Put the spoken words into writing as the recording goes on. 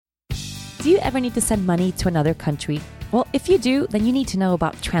Do you ever need to send money to another country? Well, if you do, then you need to know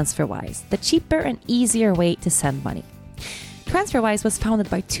about TransferWise, the cheaper and easier way to send money. TransferWise was founded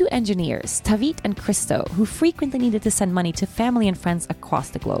by two engineers, Tavit and Christo, who frequently needed to send money to family and friends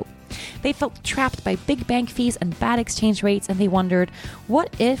across the globe. They felt trapped by big bank fees and bad exchange rates, and they wondered,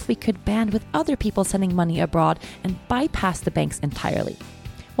 what if we could band with other people sending money abroad and bypass the banks entirely?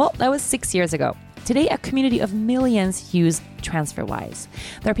 Well, that was 6 years ago. Today, a community of millions use TransferWise.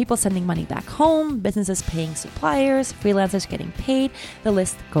 There are people sending money back home, businesses paying suppliers, freelancers getting paid. The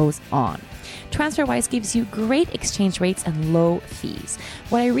list goes on. TransferWise gives you great exchange rates and low fees.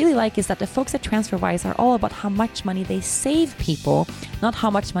 What I really like is that the folks at TransferWise are all about how much money they save people, not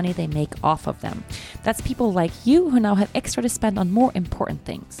how much money they make off of them. That's people like you who now have extra to spend on more important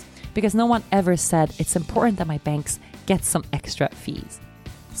things. Because no one ever said it's important that my banks get some extra fees.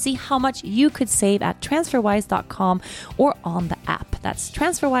 See how much you could save at transferwise.com or on the app. That's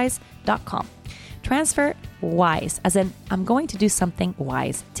transferwise.com. TransferWise, as in I'm going to do something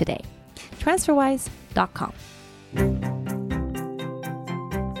wise today. transferwise.com.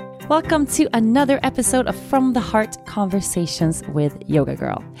 Welcome to another episode of From the Heart Conversations with Yoga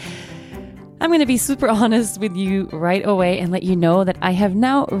Girl. I'm going to be super honest with you right away and let you know that I have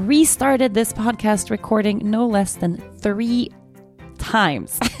now restarted this podcast recording no less than 3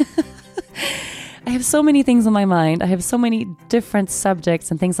 times. I have so many things on my mind. I have so many different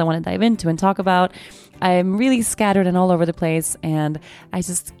subjects and things I want to dive into and talk about. I'm really scattered and all over the place, and I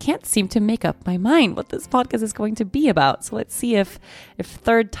just can't seem to make up my mind what this podcast is going to be about. So let's see if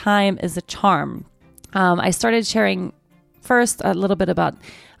third time is a charm. I started sharing first a little bit about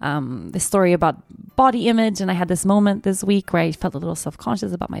the story about body image, and I had this moment this week where I felt a little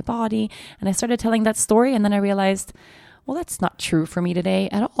self-conscious about my body, and I started telling that story, and then I realized, well, that's not true for me today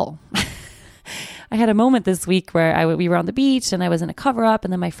at all. I had a moment this week where we were on the beach and I was in a cover-up,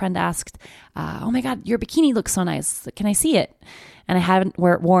 and then my friend asked, oh my God, your bikini looks so nice. Can I see it? And I haven't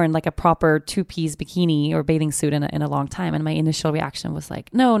worn like a proper 2-piece bikini or bathing suit in a long time. And my initial reaction was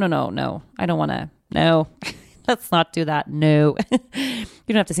like, no, I don't want to, no, let's not do that. No, you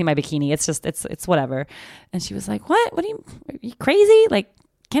don't have to see my bikini. It's just, it's whatever. And she was like, what are you crazy? Like,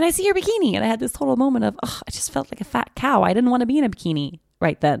 can I see your bikini? And I had this total moment of, I just felt like a fat cow. I didn't want to be in a bikini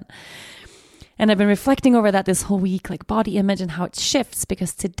right then. And I've been reflecting over that this whole week, like body image and how it shifts,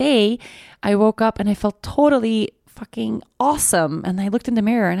 because today I woke up and I felt totally fucking awesome. And I looked in the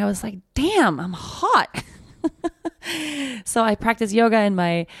mirror and I was like, damn, I'm hot. So I practiced yoga in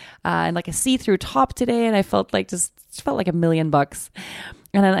my, in like a see-through top today. And I felt like $1,000,000.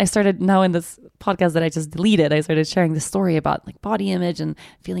 And then I started, now in this podcast that I just deleted, I started sharing the story about like body image and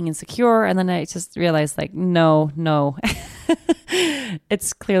feeling insecure. And then I just realized like, no,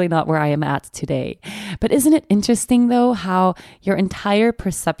 it's clearly not where I am at today. But isn't it interesting though, how your entire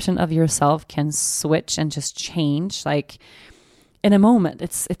perception of yourself can switch and just change like in a moment?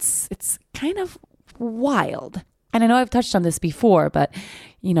 It's kind of wild. And I know I've touched on this before, but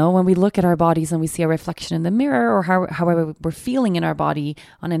you know, when we look at our bodies and we see a reflection in the mirror or however we're feeling in our body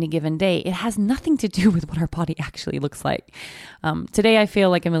on any given day, it has nothing to do with what our body actually looks like. Today I feel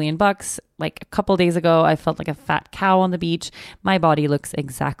like $1,000,000. Like a couple days ago, I felt like a fat cow on the beach. My body looks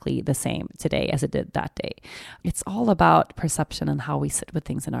exactly the same today as it did that day. It's all about perception and how we sit with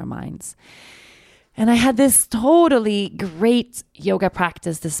things in our minds. And I had this totally great yoga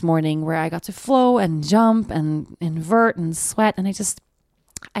practice this morning where I got to flow and jump and invert and sweat. And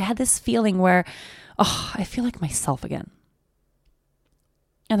I had this feeling where, I feel like myself again.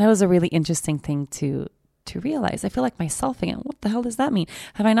 And that was a really interesting thing to realize. I feel like myself again. What the hell does that mean?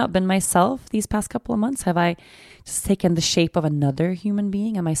 Have I not been myself these past couple of months? Have I just taken the shape of another human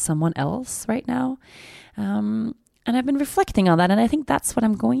being? Am I someone else right now? And I've been reflecting on that, and I think that's what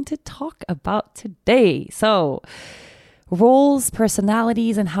I'm going to talk about today. So, roles,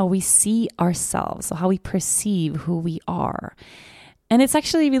 personalities, and how we see ourselves, so how we perceive who we are. And it's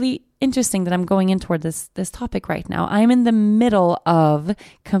actually really interesting that I'm going in toward this topic right now. I'm in the middle of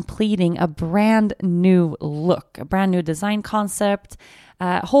completing a brand new look, a brand new design concept,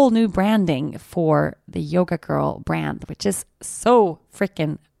 a whole new branding for the Yoga Girl brand, which is so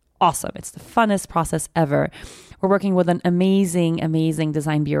freaking awesome. It's the funnest process ever. We're working with an amazing, amazing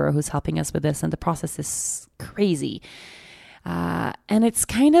design bureau who's helping us with this, and the process is crazy. And it's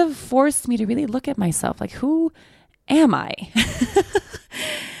kind of forced me to really look at myself, like, who am I?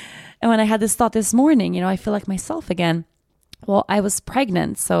 And when I had this thought this morning, I feel like myself again. Well, I was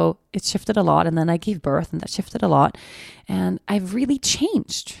pregnant, so it shifted a lot, and then I gave birth, and that shifted a lot, and I've really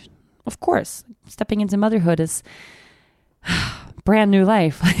changed. Of course, stepping into motherhood is brand new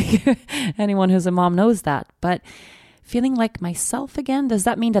life. Anyone who's a mom knows that. But feeling like myself again? Does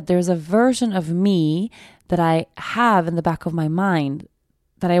that mean that there's a version of me that I have in the back of my mind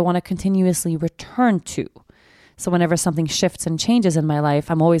that I want to continuously return to? So whenever something shifts and changes in my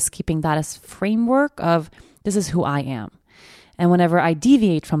life, I'm always keeping that as framework of this is who I am. And whenever I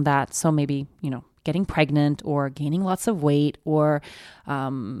deviate from that, so maybe, getting pregnant or gaining lots of weight or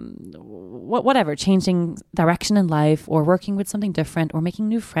whatever, changing direction in life or working with something different or making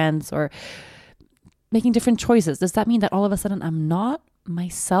new friends or making different choices, does that mean that all of a sudden I'm not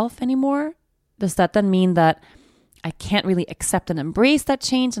myself anymore? Does that then mean that I can't really accept and embrace that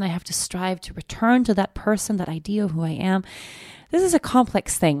change and I have to strive to return to that person, that idea of who I am? This is a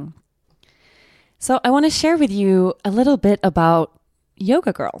complex thing. So I want to share with you a little bit about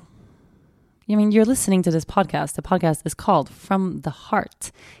Yoga Girl. I mean, you're listening to this podcast. The podcast is called From the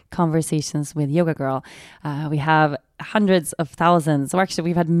Heart, Conversations with Yoga Girl. We have hundreds of thousands, or actually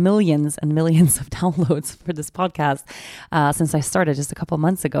we've had millions and millions of downloads for this podcast since I started just a couple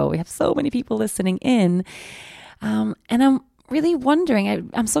months ago. We have so many people listening in. And I'm really wondering,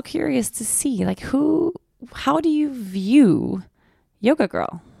 I'm so curious to see, how do you view Yoga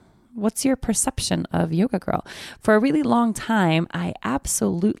Girl? What's your perception of Yoga Girl? For a really long time, I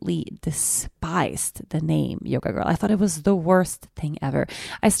absolutely despised the name Yoga Girl. I thought it was the worst thing ever.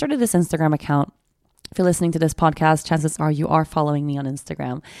 I started this Instagram account. If you're listening to this podcast, chances are you are following me on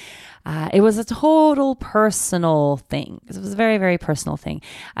Instagram. It was a total personal thing. It was a very, very personal thing.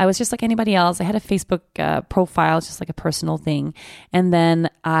 I was just like anybody else. I had a Facebook profile, just like a personal thing. And then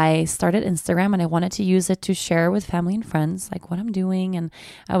I started Instagram and I wanted to use it to share with family and friends, like what I'm doing. And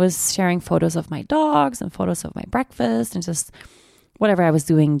I was sharing photos of my dogs and photos of my breakfast and just whatever I was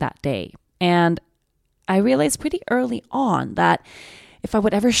doing that day. And I realized pretty early on that if I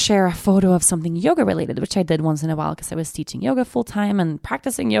would ever share a photo of something yoga related, which I did once in a while because I was teaching yoga full time and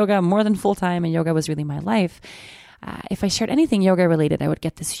practicing yoga more than full time, and yoga was really my life. If I shared anything yoga related, I would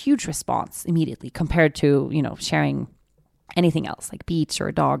get this huge response immediately compared to, sharing anything else like beach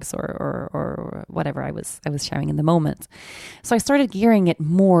or dogs or whatever I was sharing in the moment. So I started gearing it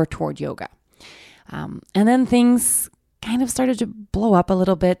more toward yoga. And then things kind of started to blow up a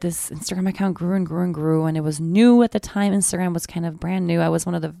little bit. This Instagram account grew and grew and grew, and it was new at the time. Instagram was kind of brand new. I was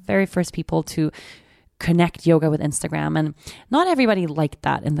one of the very first people to connect yoga with Instagram, and not everybody liked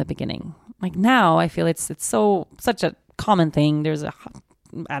that in the beginning. Like now, I feel it's such a common thing. There's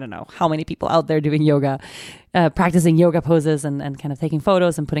I don't know how many people out there doing yoga, practicing yoga poses and kind of taking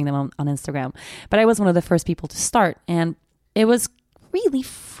photos and putting them on Instagram. But I was one of the first people to start, and it was really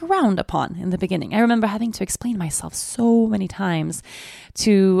frowned upon in the beginning. I remember having to explain myself so many times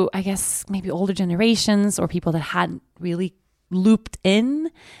to, I guess, maybe older generations or people that hadn't really looped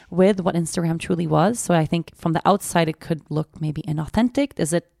in with what Instagram truly was. So I think from the outside, it could look maybe inauthentic.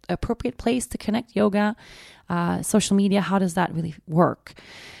 Is it an appropriate place to connect yoga? Social media, how does that really work?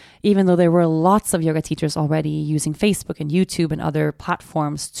 Even though there were lots of yoga teachers already using Facebook and YouTube and other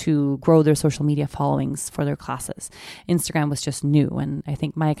platforms to grow their social media followings for their classes. Instagram was just new. And I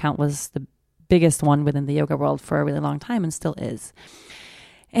think my account was the biggest one within the yoga world for a really long time and still is.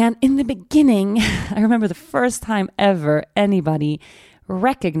 And in the beginning, I remember the first time ever anybody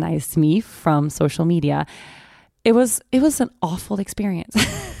recognized me from social media. It was an awful experience.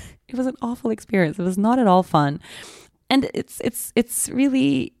 It was an awful experience. It was not at all fun. And it's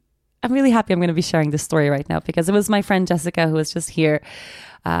really, I'm really happy I'm going to be sharing this story right now because it was my friend Jessica who was just here.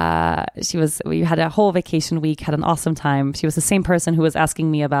 We had a whole vacation week, had an awesome time. She was the same person who was asking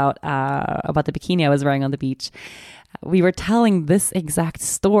me about the bikini I was wearing on the beach. We were telling this exact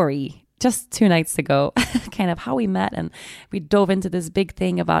story just 2 nights ago, kind of how we met. And we dove into this big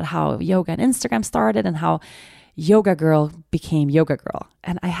thing about how yoga and Instagram started and how Yoga Girl became Yoga Girl.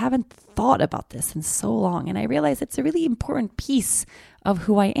 And I haven't thought about this in so long. And I realized it's a really important piece of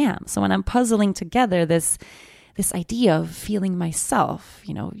who I am. So when I'm puzzling together this idea of feeling myself,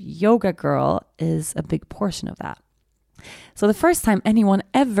 Yoga Girl is a big portion of that. So the first time anyone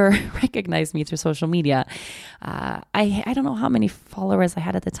ever recognized me through social media, I don't know how many followers I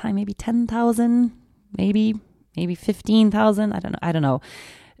had at the time, maybe 10,000, maybe 15,000. I don't know.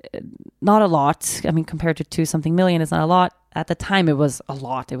 Not a lot. I mean, compared to something million, it's not a lot. At the time, it was a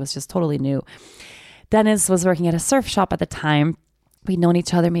lot. It was just totally new. Dennis was working at a surf shop at the time. We'd known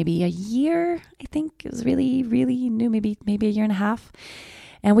each other maybe a year, I think. It was really, really new, maybe a year and a half.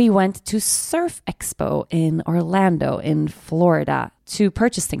 And we went to Surf Expo in Orlando in Florida to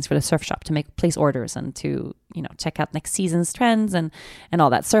purchase things for the surf shop, to place orders and to, check out next season's trends and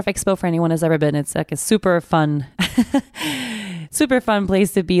all that. Surf Expo, for anyone who's ever been, it's like a super fun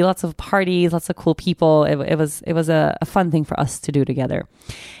place to be. Lots of parties, lots of cool people. It was a fun thing for us to do together.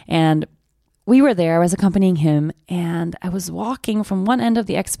 And we were there. I was accompanying him, and I was walking from one end of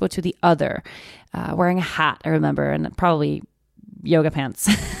the expo to the other, wearing a hat, I remember, and probably yoga pants,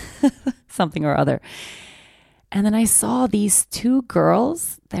 something or other. And then I saw these two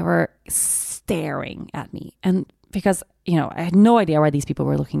girls. They were staring at me. And because, I had no idea why these people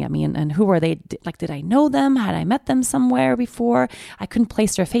were looking at me and who were they? Did I know them? Had I met them somewhere before? I couldn't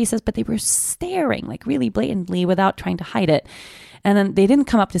place their faces, but they were staring like really blatantly without trying to hide it. And then they didn't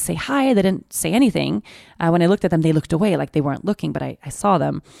come up to say hi. They didn't say anything. When I looked at them, they looked away like they weren't looking, but I saw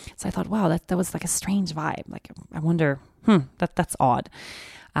them. So I thought, wow, that was like a strange vibe. Like, I wonder, that's odd.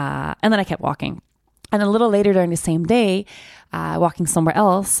 And then I kept walking. And a little later during the same day, walking somewhere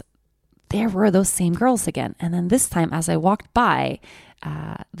else, there were those same girls again. And then this time, as I walked by,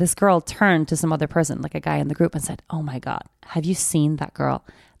 this girl turned to some other person, like a guy in the group, and said, "Oh my God, have you seen that girl?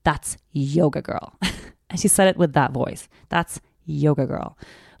 That's Yoga Girl." And she said it with that voice. That's Yoga Girl.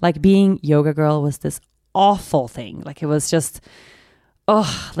 Like, being Yoga Girl was this awful thing. Like, it was just,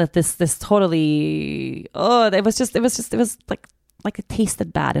 this totally, it was like it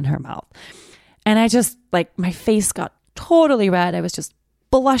tasted bad in her mouth. And I just, like, my face got totally red. I was just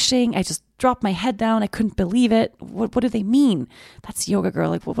blushing. I just dropped my head down. I couldn't believe it. What do they mean? That's Yoga Girl.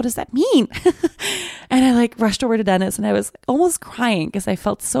 Like, what does that mean? And I like rushed over to Dennis, and I was almost crying because I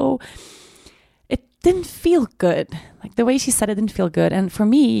felt it didn't feel good. Like, the way she said it didn't feel good. And for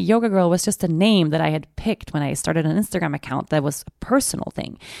me, Yoga Girl was just a name that I had picked when I started an Instagram account that was a personal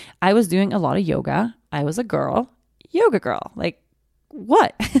thing. I was doing a lot of yoga. I was a girl. Yoga Girl. Like,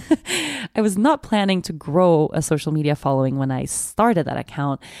 what? I was not planning to grow a social media following when I started that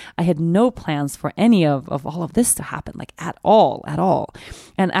account. I had no plans for any of all of this to happen, like at all.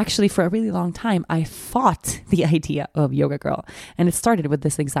 And actually, for a really long time, I fought the idea of Yoga Girl. And it started with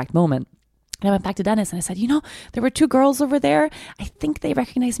this exact moment. And I went back to Dennis and I said, there were two girls over there. I think they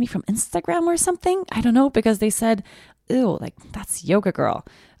recognized me from Instagram or something. I don't know, because they said, "Ew, like, that's Yoga Girl,"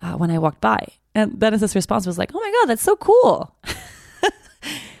 when I walked by. And Dennis's response was like, "Oh my God, that's so cool."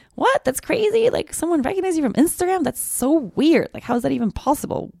 What? That's crazy. Like, someone recognized you from Instagram? That's so weird. Like, how is that even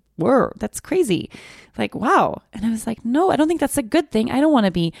possible? That's crazy. Like, wow. And I was like, no, I don't think that's a good thing. I don't want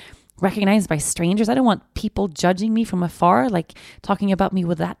to be recognized by strangers. I don't want people judging me from afar, like talking about me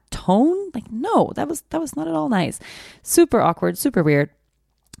with that tone. Like, no, that was not at all nice. Super awkward, super weird.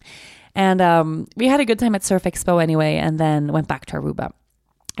 And we had a good time at Surf Expo anyway, and then went back to Aruba.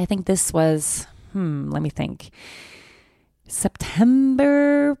 I think this was, let me think.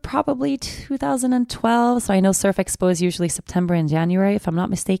 September, probably 2012. So I know Surf Expo is usually September and January, if I'm not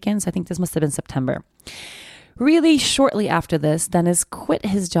mistaken. So I think this must have been September. Really shortly after this, Dennis quit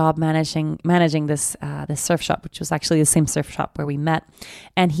his job managing this surf shop, which was actually the same surf shop where we met.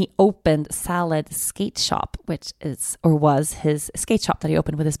 And he opened Salad Skate Shop, which was his skate shop that he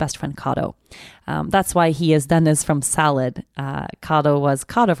opened with his best friend, Kado. That's why he is Dennis from Salad. Kado was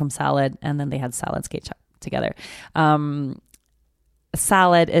Kado from Salad, and then they had Salad Skate Shop together.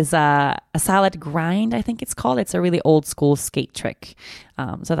 Salad is a salad grind, I think it's called. It's a really old school skate trick.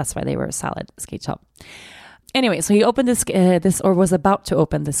 So that's why they were a Salad Skate Shop. Anyway, so he opened this or was about to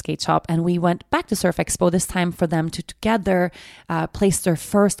open the skate shop, and we went back to Surf Expo this time for them to together place their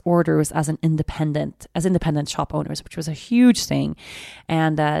first orders as independent shop owners, which was a huge thing.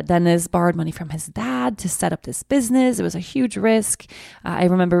 And Dennis borrowed money from his dad to set up this business. It was a huge risk. I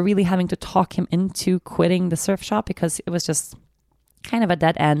remember really having to talk him into quitting the surf shop because it was just kind of a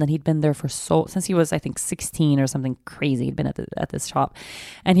dead end, and he'd been there since he was, I think, 16 or something crazy. He'd been at this shop,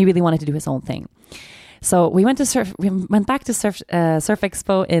 and he really wanted to do his own thing. So we went back to Surf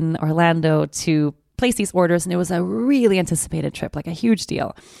Expo in Orlando to place these orders, and it was a really anticipated trip, like a huge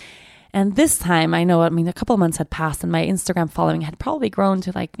deal. And this time, a couple of months had passed, and my Instagram following had probably grown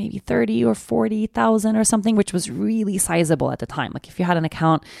to like maybe 30 or 40,000 or something, which was really sizable at the time. Like, if you had an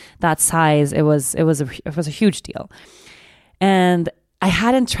account that size, it was a huge deal. And I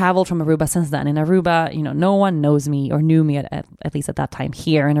hadn't traveled from Aruba since then. In Aruba, no one knows me or knew me at least at that time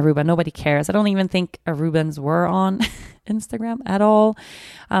here in Aruba. Nobody cares. I don't even think Arubans were on Instagram at all.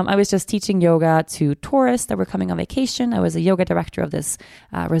 I was just teaching yoga to tourists that were coming on vacation. I was a yoga director of this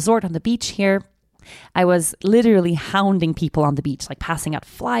resort on the beach here. I was literally hounding people on the beach, like passing out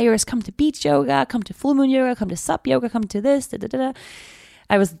flyers, come to beach yoga, come to full moon yoga, come to sup yoga, come to this,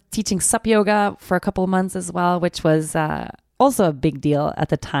 I was teaching sup yoga for a couple of months as well, which was also a big deal at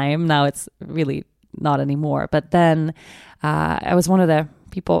the time. Now it's really not anymore. But then I was one of the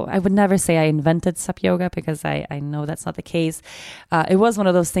people, I would never say I invented sup yoga because I know that's not the case. It was one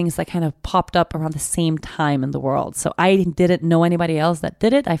of those things that kind of popped up around the same time in the world. So I didn't know anybody else that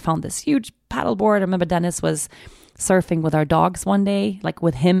did it. I found this huge paddleboard. I remember Dennis was surfing with our dogs one day, like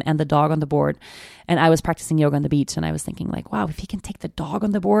with him and the dog on the board. And I was practicing yoga on the beach, and I was thinking like, wow, if he can take the dog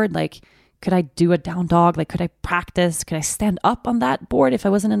on the board, like, could I do a down dog? Like, could I practice? Could I stand up on that board if I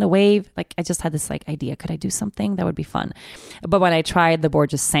wasn't in the wave? Like, I just had this like idea. Could I do something that would be fun? But when I tried, the board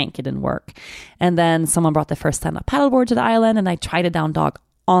just sank. It didn't work. And then someone brought the first stand-up paddleboard to the island, and I tried a down dog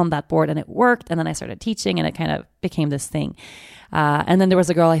on that board, and it worked. And then I started teaching, and it kind of became this thing. And then there was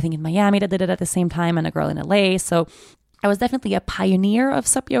a girl, I think, in Miami that did it at the same time, and a girl in LA. So I was definitely a pioneer of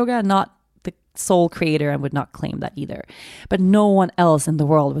SUP yoga, not the sole creator. I would not claim that either. But no one else in the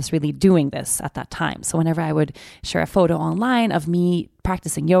world was really doing this at that time. So whenever I would share a photo online of me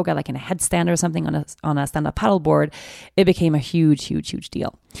practicing yoga, like in a headstand or something on a stand-up paddleboard, it became a huge, huge, huge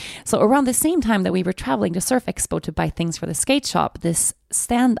deal. So around the same time that we were traveling to Surf Expo to buy things for the skate shop, this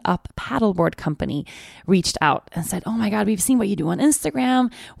stand-up paddleboard company reached out and said, oh my God, we've seen what you do on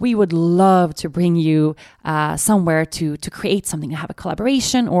Instagram. We would love to bring you somewhere to create something, to have a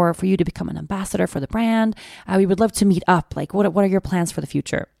collaboration, or for you to become an ambassador for the brand. We would love to meet up. Like, what are your plans for the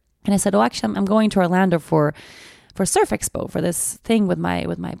future? And I said, oh, actually, I'm going to Orlando for Surf Expo, for this thing with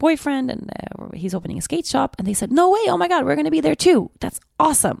my boyfriend, and he's opening a skate shop. And they said, no way, oh my God, we're going to be there too. That's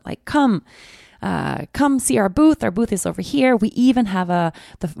awesome. Like, come see our booth. Our booth is over here. We even have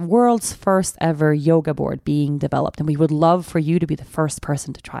the world's first ever yoga board being developed, and we would love for you to be the first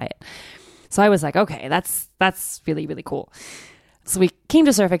person to try it. So I was like, okay, that's really, really cool. So we came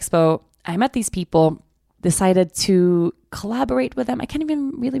to Surf Expo. I met these people, decided to collaborate with them. I can't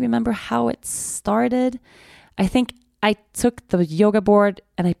even really remember how it started. I think I took the yoga board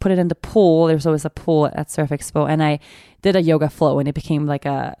and I put it in the pool. There's always a pool at Surf Expo, and I did a yoga flow, and it became like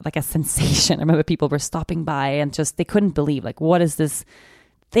a sensation. I remember people were stopping by and just, they couldn't believe, like, what is this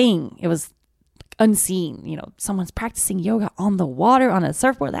thing? It was unseen, someone's practicing yoga on the water on a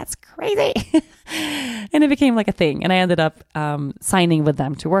surfboard. That's crazy. And it became like a thing. And I ended up signing with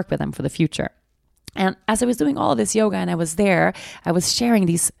them to work with them for the future. And as I was doing all of this yoga and I was there, I was sharing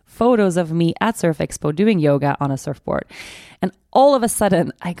these photos of me at Surf Expo doing yoga on a surfboard. And all of a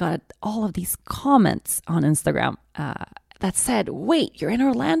sudden, I got all of these comments on Instagram that said, wait, you're in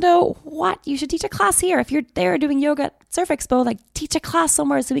Orlando? What? You should teach a class here. If you're there doing yoga at Surf Expo, like, teach a class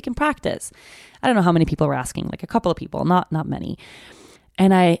somewhere so we can practice. I don't know how many people were asking, like a couple of people, not many.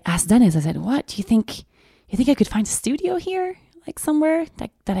 And I asked Dennis, I said, what? Do you think I could find a studio here? Like somewhere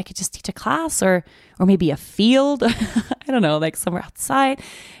that I could just teach a class, or maybe a field, I don't know, like somewhere outside.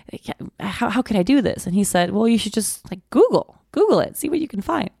 How could I do this? And he said, well, you should just like Google it, see what you can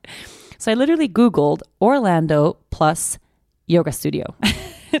find. So I literally Googled Orlando plus yoga studio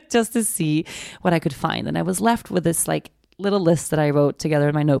just to see what I could find. And I was left with this like little list that I wrote together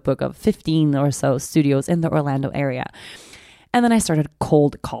in my notebook of 15 or so studios in the Orlando area. And then I started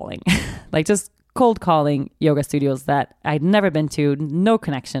cold calling, like just cold calling yoga studios that I'd never been to, no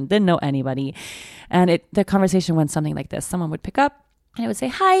connection, didn't know anybody. And the conversation went something like this. Someone would pick up and I would say,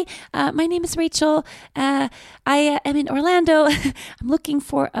 hi, my name is Rachel. I am in Orlando. I'm looking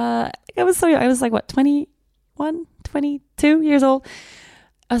for, I was like, what, 21, 22 years old.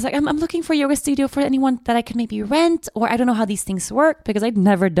 I was like, I'm looking for a yoga studio for anyone that I could maybe rent, or I don't know how these things work because I'd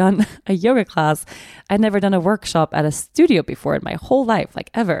never done a yoga class. I'd never done a workshop at a studio before in my whole life, like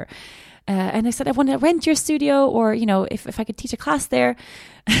ever. And I said, I want to rent your studio, or, if I could teach a class there,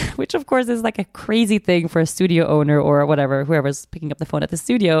 which of course is like a crazy thing for a studio owner or whatever, whoever's picking up the phone at the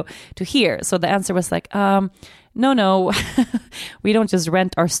studio to hear. So the answer was like, no, we don't just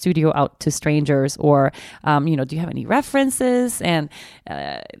rent our studio out to strangers, or, do you have any references? And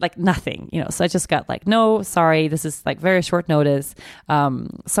like nothing, so I just got like, no, sorry, this is like very short notice.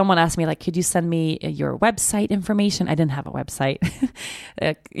 Someone asked me like, could you send me your website information? I didn't have a website.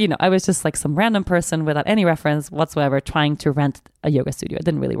 I was just like some random person without any reference whatsoever trying to rent a yoga studio. It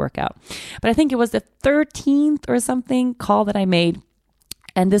didn't really work out. But I think it was the 13th or something call that I made.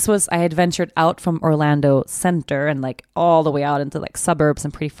 And I had ventured out from Orlando Center and like all the way out into like suburbs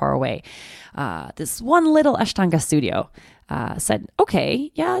and pretty far away. This one little Ashtanga studio said,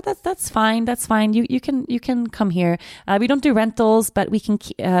 okay, yeah, that's fine. That's fine. You can come here. We don't do rentals, but we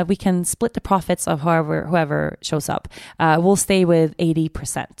can split the profits of whoever shows up. We'll stay with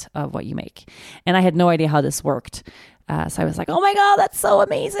 80% of what you make. And I had no idea how this worked. So I was like, oh my God, that's so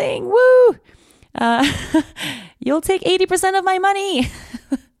amazing. Woo! You'll take 80% of my money.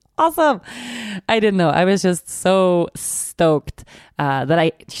 Awesome. I didn't know. I was just so stoked that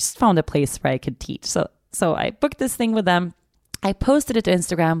I just found a place where I could teach. So I booked this thing with them. I posted it to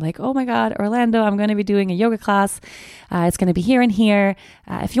Instagram like, oh my God, Orlando, I'm going to be doing a yoga class. It's going to be here and here.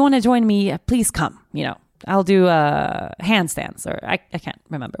 If you want to join me, please come. I'll do handstands, or I can't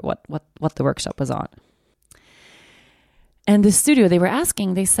remember what the workshop was on. And the studio, they were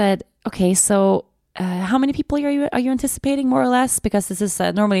asking, they said, okay, so how many people are you anticipating, more or less? Because this is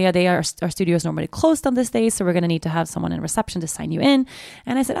normally a day, our studio is normally closed on this day, so we're going to need to have someone in reception to sign you in.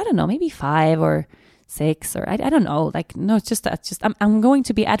 And I said, I don't know, maybe 5 or 6, or I don't know. Like, no, it's just I'm going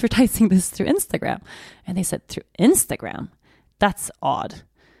to be advertising this through Instagram. And they said, through Instagram? That's odd.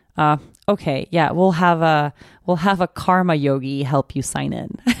 Okay, yeah, we'll have a karma yogi help you sign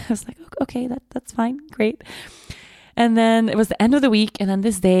in. I was like, okay, that's fine, great. And then it was the end of the week, and then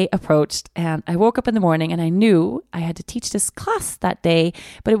this day approached, and I woke up in the morning and I knew I had to teach this class that day,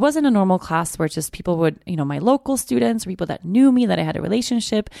 but it wasn't a normal class where just people would, my local students, or people that knew me, that I had a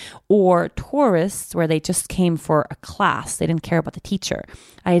relationship, or tourists where they just came for a class. They didn't care about the teacher.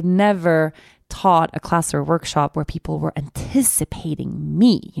 I had never taught a class or a workshop where people were anticipating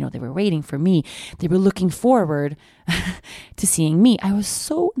me. They were waiting for me. They were looking forward to seeing me. I was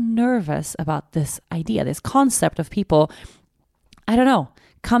so nervous about this idea, this concept of people, I don't know,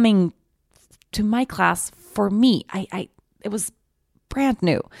 coming to my class for me. It was brand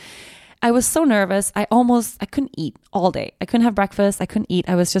new. I was so nervous. I couldn't eat all day. I couldn't have breakfast. I couldn't eat.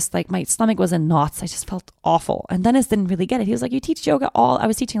 I was just like, my stomach was in knots. I just felt awful. And Dennis didn't really get it. He was like, you teach yoga I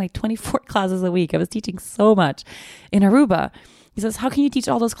was teaching like 24 classes a week. I was teaching so much in Aruba. He says, how can you teach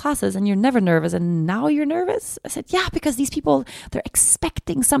all those classes and you're never nervous and now you're nervous? I said, yeah, because these people, they're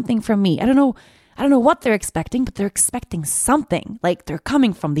expecting something from me. I don't know what they're expecting, but they're expecting something. Like, they're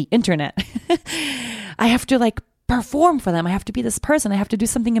coming from the internet. I have to perform for them. I have to be this person. I have to do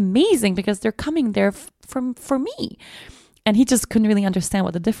something amazing because they're coming there for me. And he just couldn't really understand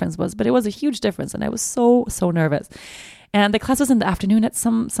what the difference was, but it was a huge difference. And I was so nervous. And the class was in the afternoon at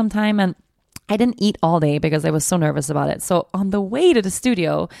some time, and I didn't eat all day because I was so nervous about it. So on the way to the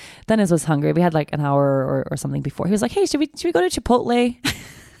studio, Dennis was hungry. We had like an hour or something before. He was like, hey, should we go to Chipotle?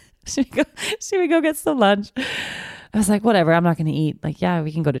 should we go get some lunch? I was like, whatever, I'm not going to eat. Like, yeah,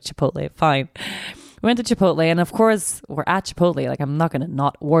 we can go to Chipotle. Fine. We went to Chipotle, and of course, we're at Chipotle. Like, I'm not going to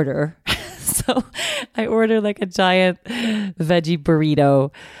not order. So I ordered like a giant veggie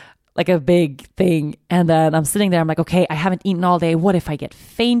burrito, like a big thing. And then I'm sitting there. I'm like, okay, I haven't eaten all day. What if I get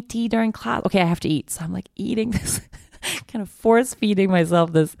fainty during class? Okay, I have to eat. So I'm like eating this, kind of force feeding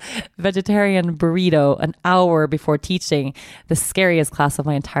myself this vegetarian burrito an hour before teaching the scariest class of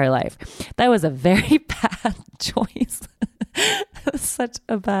my entire life. That was a very bad choice. Such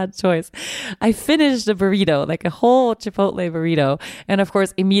a bad choice. I finished the burrito, like a whole Chipotle burrito. And of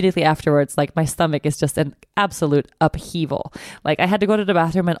course, immediately afterwards, like my stomach is just an absolute upheaval. Like I had to go to the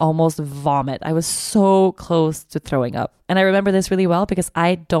bathroom and almost vomit. I was so close to throwing up. And I remember this really well because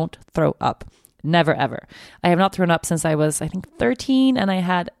I don't throw up. Never, ever. I have not thrown up since I was, I think, 13, and I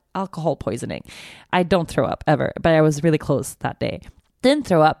had alcohol poisoning. I don't throw up ever, but I was really close that day. Didn't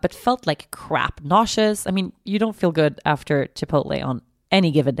throw up, but felt like crap, nauseous. I mean, you don't feel good after Chipotle on any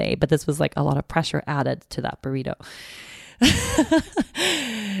given day, but this was like a lot of pressure added to that burrito.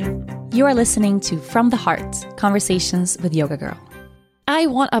 You are listening to From the Heart, Conversations with Yoga Girl. I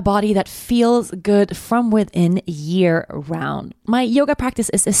want a body that feels good from within year round. My yoga practice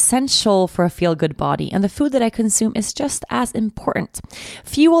is essential for a feel-good body, and the food that I consume is just as important.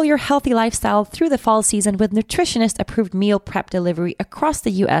 Fuel your healthy lifestyle through the fall season with nutritionist-approved meal prep delivery across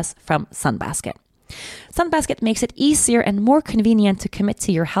the U.S. from Sunbasket. Sunbasket makes it easier and more convenient to commit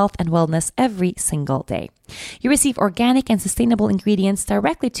to your health and wellness every single day. You receive organic and sustainable ingredients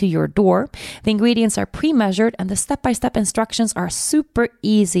directly to your door. The ingredients are pre-measured and the step-by-step instructions are super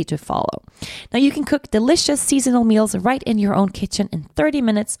easy to follow. Now you can cook delicious seasonal meals right in your own kitchen in 30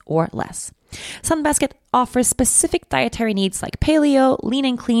 minutes or less. Sunbasket offers specific dietary needs like paleo, lean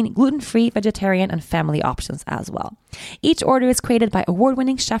and clean, gluten-free, vegetarian, and family options as well. Each order is created by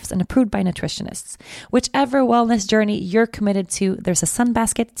award-winning chefs and approved by nutritionists. Whichever wellness journey you're committed to, there's a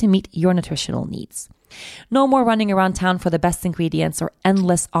Sunbasket to meet your nutritional needs. No more running around town for the best ingredients or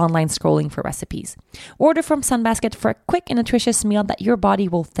endless online scrolling for recipes. Order from Sunbasket for a quick and nutritious meal that your body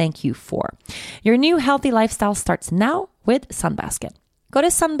will thank you for. Your new healthy lifestyle starts now with Sunbasket. Go to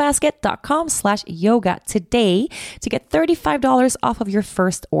sunbasket.com/yoga today to get $35 off of your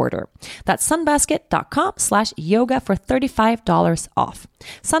first order. That's sunbasket.com/yoga for $35 off.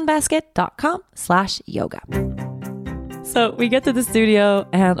 Sunbasket.com/yoga. So we get to the studio,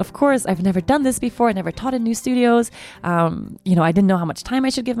 and of course, I've never done this before. I never taught in new studios. I didn't know how much time I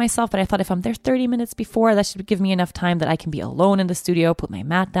should give myself, but I thought if I'm there 30 minutes before, that should give me enough time that I can be alone in the studio, put my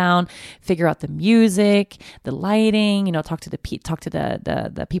mat down, figure out the music, the lighting, talk to the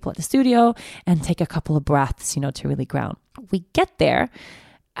people at the studio, and take a couple of breaths, to really ground. We get there.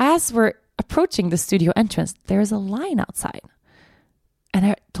 As we're approaching the studio entrance, there's a line outside. And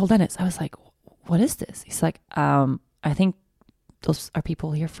I told Dennis, I was like, what is this? He's like, I think those are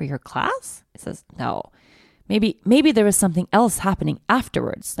people here for your class. He says, no. Maybe there was something else happening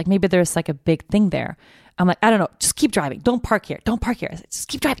afterwards. Like maybe there's like a big thing there. I'm like, I don't know. Just keep driving. Don't park here. Don't park here. I said, just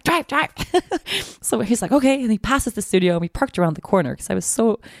keep driving. Drive. So he's like, okay. And he passes the studio and we parked around the corner because I was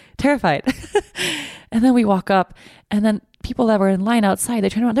so terrified. And then we walk up and then people that were in line outside, they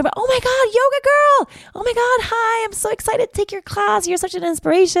turn around. They're like, oh my God, yoga girl. Oh my God. Hi. I'm so excited to take your class. You're such an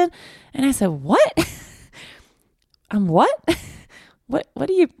inspiration. And I said, what? What? What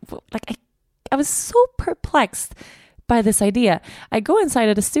do you like? I was so perplexed by this idea. I go inside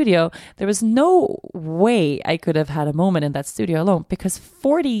of the studio. There was no way I could have had a moment in that studio alone because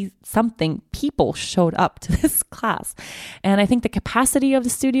 40 something people showed up to this class. And I think the capacity of the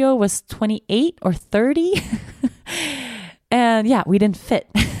studio was 28 or 30. And yeah, we didn't fit.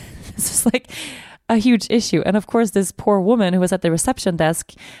 This was like a huge issue. And of course, this poor woman who was at the reception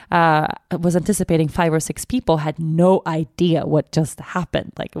desk was anticipating 5 or 6 people, had no idea what just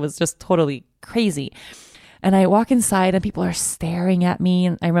happened. Like it was just totally crazy. And I walk inside and people are staring at me.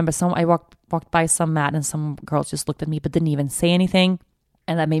 And I remember I walked by some mat and some girls just looked at me but didn't even say anything.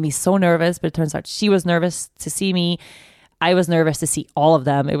 And that made me so nervous. But it turns out she was nervous to see me. I was nervous to see all of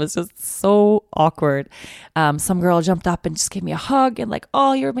them. It was just so awkward. Some girl jumped up and just gave me a hug and like,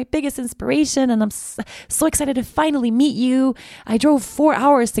 oh, you're my biggest inspiration. And I'm so excited to finally meet you. I drove 4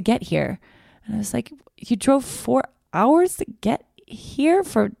 hours to get here. And I was like, you drove 4 hours to get here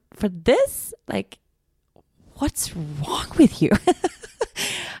for this? Like, what's wrong with you?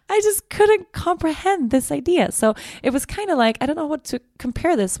 I just couldn't comprehend this idea. So it was kind of like, I don't know what to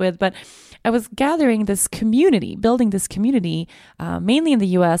compare this with, but I was gathering this community, building this community, mainly in the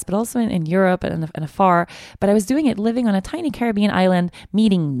US, but also in Europe and afar. But I was doing it living on a tiny Caribbean island,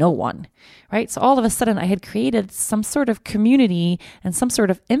 meeting no one, right? So all of a sudden I had created some sort of community and some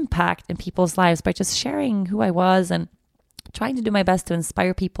sort of impact in people's lives by just sharing who I was and trying to do my best to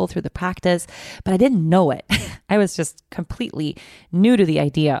inspire people through the practice, but I didn't know it. I was just completely new to the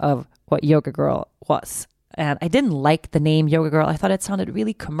idea of what Yoga Girl was. And I didn't like the name Yoga Girl. I thought it sounded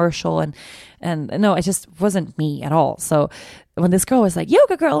really commercial and no, it just wasn't me at all. So when this girl was like,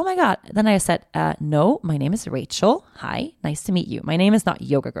 Yoga Girl, oh my God. Then I said, no, my name is Rachel. Hi, nice to meet you. My name is not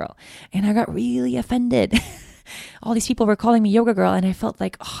Yoga Girl. And I got really offended. All these people were calling me Yoga Girl. And I felt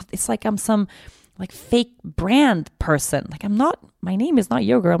like, oh, it's like I'm some like fake brand person. Like my name is not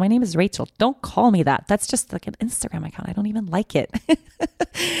Yoga Girl. My name is Rachel. Don't call me that. That's just like an Instagram account. I don't even like it.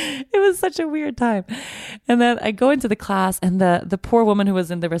 It was such a weird time. And then I go into the class and the poor woman who was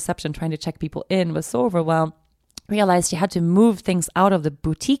in the reception trying to check people in was so overwhelmed. Realized she had to move things out of the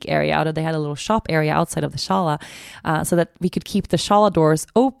boutique area. They had a little shop area outside of the shala so that we could keep the shala doors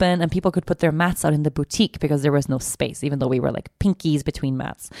open and people could put their mats out in the boutique because there was no space, even though we were like pinkies between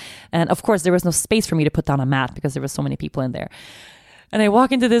mats. And of course, there was no space for me to put down a mat because there were so many people in there. And I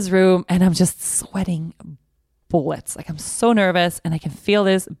walk into this room and I'm just sweating bullets. Like I'm so nervous and I can feel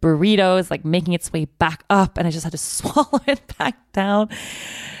this burrito is like making its way back up and I just had to swallow it back down.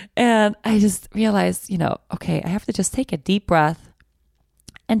 And I just realized, okay, I have to just take a deep breath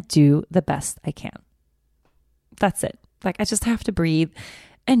and do the best I can. That's it. Like I just have to breathe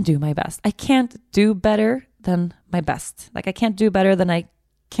and do my best. I can't do better than my best. Like I can't do better than I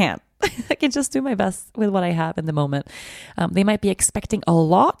can't. I can just do my best with what I have in the moment. They might be expecting a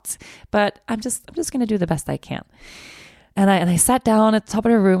lot, but I'm just going to do the best I can. And I sat down at the top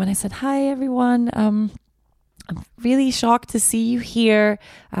of the room and I said, hi, everyone. I'm really shocked to see you here.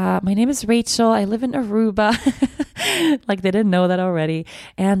 My name is Rachel. I live in Aruba. Like they didn't know that already.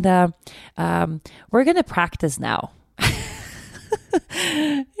 And we're going to practice now.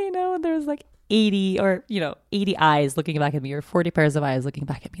 There's like 80 eyes looking back at me or 40 pairs of eyes looking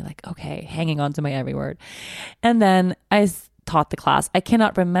back at me like, okay, hanging on to my every word. And then I taught the class. I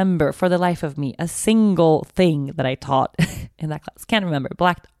cannot remember for the life of me a single thing that I taught in that class. Can't remember.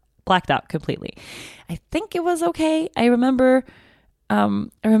 Blacked out completely. I think it was okay. I remember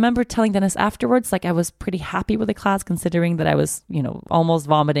telling Dennis afterwards, like I was pretty happy with the class considering that I was, almost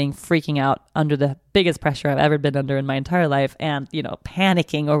vomiting, freaking out under the biggest pressure I've ever been under in my entire life and,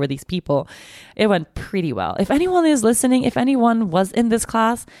 panicking over these people. It went pretty well. If anyone is listening, if anyone was in this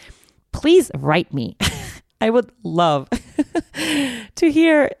class, please write me. I would love to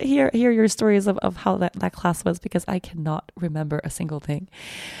hear your stories of how that class was because I cannot remember a single thing.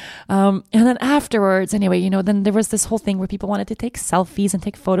 And then afterwards, anyway, then there was this whole thing where people wanted to take selfies and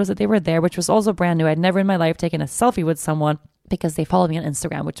take photos that they were there, which was also brand new. I'd never in my life taken a selfie with someone because they followed me on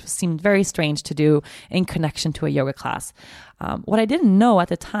Instagram, which seemed very strange to do in connection to a yoga class. What I didn't know at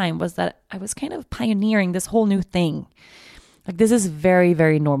the time was that I was kind of pioneering this whole new thing. Like this is very,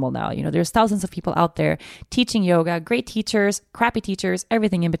 very normal now. There's thousands of people out there teaching yoga, great teachers, crappy teachers,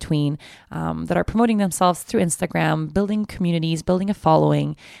 everything in between, that are promoting themselves through Instagram, building communities, building a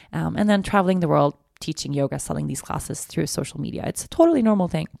following, and then traveling the world teaching yoga, selling these classes through social media. It's a totally normal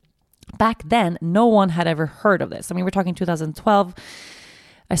thing. Back then, no one had ever heard of this. I mean, we're talking 2012.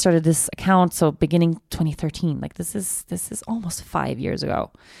 I started this account, so beginning 2013. Like this is almost 5 years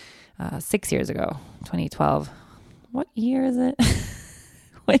ago, 6 years ago, 2012. What year is it?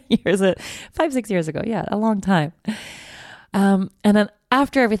 What year is it? 5-6 years ago. Yeah, a long time. And then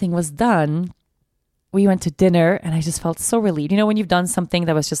after everything was done, we went to dinner, and I just felt so relieved. When you've done something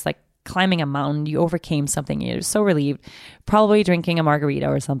that was just like climbing a mountain, you overcame something, you're so relieved, probably drinking a margarita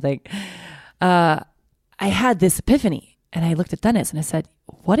or something. I had this epiphany, and I looked at Dennis and I said,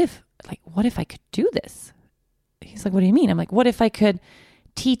 what if I could do this? He's like, what do you mean? I'm like, what if I could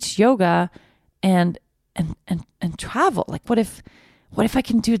teach yoga and travel? Like, what if I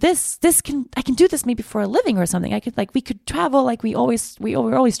can do this? I can do this maybe for a living or something. We could travel. Like we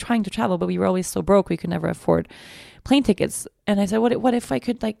were always trying to travel, but we were always so broke we could never afford plane tickets. And I said, what if I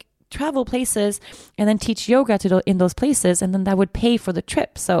could like travel places and then teach yoga in those places, and then that would pay for the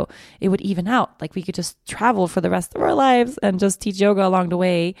trip, so it would even out. Like we could just travel for the rest of our lives and just teach yoga along the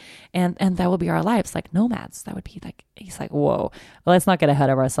way, and that would be our lives, like nomads. That would be like, he's like, whoa, let's not get ahead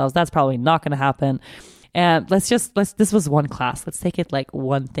of ourselves. That's probably not going to happen. And this was one class. Let's take it like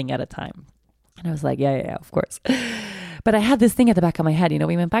one thing at a time. And I was like, yeah, of course. But I had this thing at the back of my head.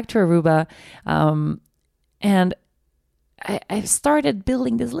 We went back to Aruba, and I started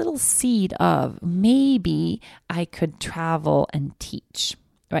building this little seed of maybe I could travel and teach,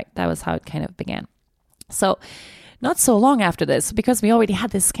 right? That was how it kind of began. So not so long after this, because we already had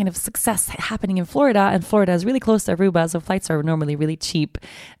this kind of success happening in Florida, and Florida is really close to Aruba, so flights are normally really cheap.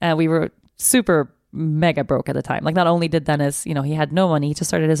 We were super mega broke at the time. Like not only did Dennis, he had no money, he just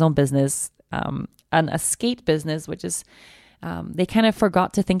started his own business, a skate business, which is... they kind of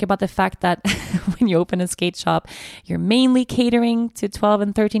forgot to think about the fact that when you open a skate shop, you're mainly catering to 12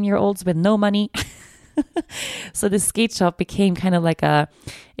 and 13-year-olds with no money. So the skate shop became kind of like a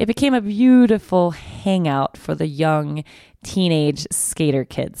beautiful hangout for the young teenage skater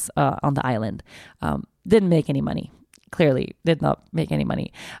kids on the island. Didn't make any money. Clearly did not make any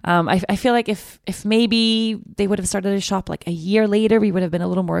money. I feel like if maybe they would have started a shop like a year later, we would have been a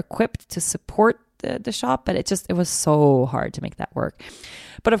little more equipped to support the shop, but it was so hard to make that work.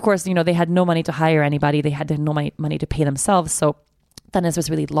 But of course, they had no money to hire anybody. They had no money to pay themselves. So Dennis was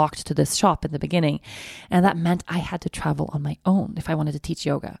really locked to this shop in the beginning. And that meant I had to travel on my own if I wanted to teach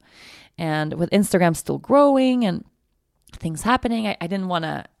yoga. And with Instagram still growing and things happening, I didn't want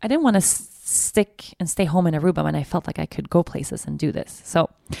to stick and stay home in Aruba when I felt like I could go places and do this. So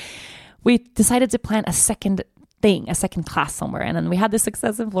we decided to plan a second class somewhere. And then we had this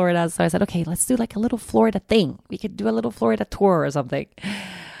success in Florida. So I said, okay, let's do like a little Florida thing. We could do a little Florida tour or something.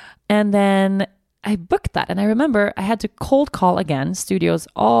 And then I booked that. And I remember I had to cold call again studios.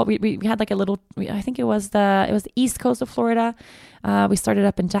 We had like a little, I think it was the east coast of Florida. We started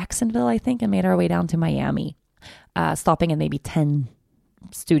up in Jacksonville, I think, and made our way down to Miami, stopping in maybe 10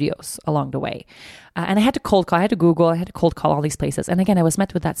 studios along the way. And I had to cold call, I had to Google, I had to cold call all these places. And again, I was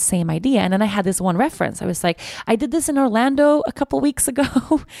met with that same idea. And then I had this one reference. I was like, I did this in Orlando a couple weeks ago.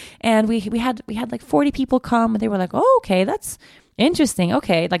 And we had like 40 people come, and they were like, oh, okay, that's interesting.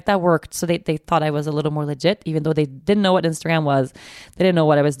 Okay. Like that worked. So they thought I was a little more legit, even though they didn't know what Instagram was. They didn't know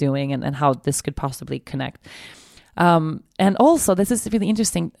what I was doing and how this could possibly connect. And also, this is really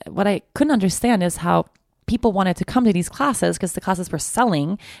interesting. What I couldn't understand is how people wanted to come to these classes, because the classes were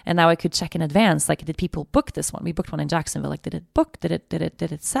selling, and now I could check in advance. Like, did people book this one? We booked one in Jacksonville. Like, did it book? Did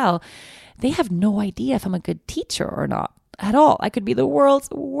it sell? They have no idea if I'm a good teacher or not at all. I could be the world's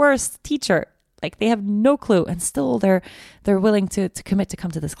worst teacher. Like, they have no clue, and still they're willing to commit to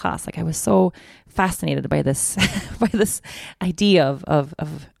come to this class. Like, I was so fascinated by this by this idea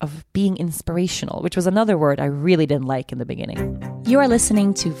of being inspirational, which was another word I really didn't like in the beginning. You are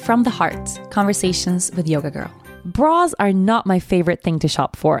listening to From the Heart, Conversations with Yoga Girl. Bras are not my favorite thing to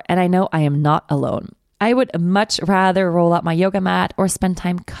shop for, and I know I am not alone. I would much rather roll out my yoga mat or spend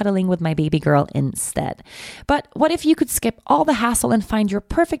time cuddling with my baby girl instead. But what if you could skip all the hassle and find your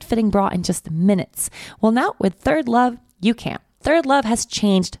perfect fitting bra in just minutes? Well, now with Third Love, you can. Third Love has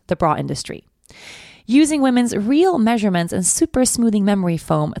changed the bra industry. Using women's real measurements and super smoothing memory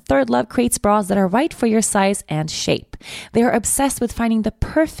foam, Third Love creates bras that are right for your size and shape. They are obsessed with finding the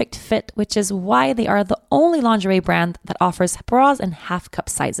perfect fit, which is why they are the only lingerie brand that offers bras in half cup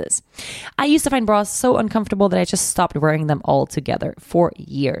sizes. I used to find bras so uncomfortable that I just stopped wearing them altogether for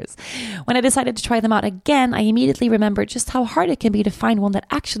years. When I decided to try them out again, I immediately remembered just how hard it can be to find one that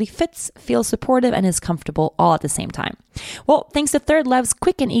actually fits, feels supportive, and is comfortable all at the same time. Well, thanks to Third Love's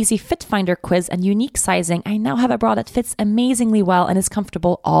quick and easy fit finder quiz and unique sizing, I now have a bra that fits amazingly well and is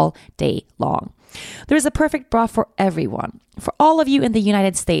comfortable all day long. There's a perfect bra for everyone. For all of you in the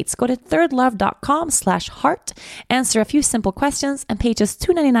United States, go to thirdlove.com/heart, answer a few simple questions, and pay just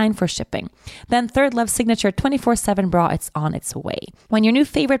 $2.99 for shipping. Then Third Love's signature 24/7 bra, it's on its way. When your new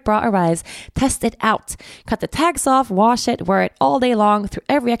favorite bra arrives, test it out. Cut the tags off, wash it, wear it all day long through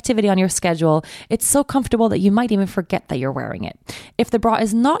every activity on your schedule. It's so comfortable that you might even forget that you're wearing it. If the bra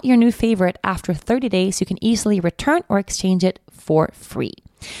is not your new favorite, after 30 days, you can easily return or exchange it for free.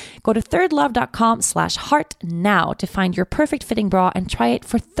 Go to thirdlove.com/heart now to find your perfect fitting bra and try it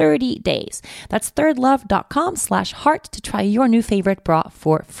for 30 days. That's thirdlove.com/heart to try your new favorite bra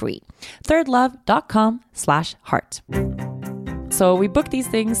for free. thirdlove.com/heart. So we booked these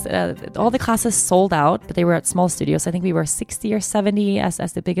things. All the classes sold out, but they were at small studios. I think we were 60 or 70 as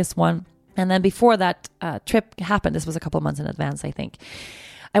the biggest one. And then before that trip happened, this was a couple of months in advance, I think,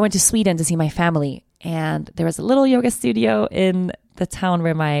 I went to Sweden to see my family. And there was a little yoga studio in the town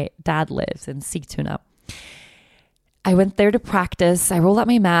where my dad lives, in Sigtuna. I went there to practice. I rolled out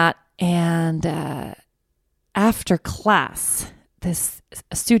my mat. And after class, this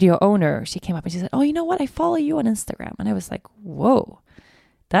studio owner, she came up and she said, "Oh, you know what? I follow you on Instagram." And I was like, whoa,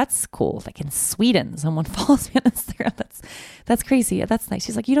 that's cool. Like in Sweden, someone follows me on Instagram. That's crazy. That's nice.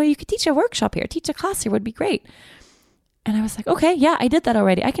 She's like, you could teach a workshop here. Teach a class here would be great. And I was like, okay, yeah, I did that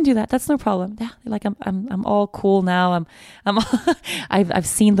already. I can do that. That's no problem. Yeah, like I'm all cool now. I've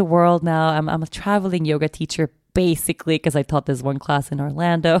seen the world now. I'm a traveling yoga teacher basically because I taught this one class in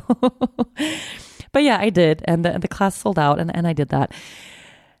Orlando. But yeah, I did, and the class sold out, and I did that.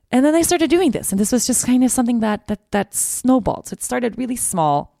 And then I started doing this, and this was just kind of something that snowballed. So it started really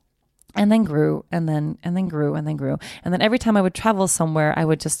small, and then grew, and then grew, and then grew, and then every time I would travel somewhere, I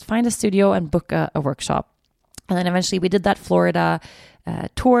would just find a studio and book a workshop. And then eventually we did that Florida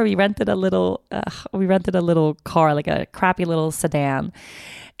tour. We rented a little car, like a crappy little sedan.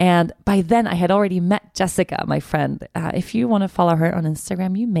 And by then I had already met Jessica, my friend. If you want to follow her on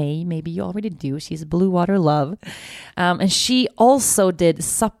Instagram, you may. Maybe you already do. She's Blue Water Love. And she also did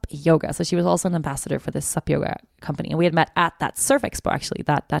SUP Yoga. So she was also an ambassador for this SUP Yoga company. And we had met at that Surf Expo, actually,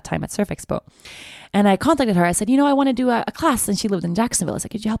 that time at Surf Expo. And I contacted her. I said, I want to do a class. And she lived in Jacksonville. I was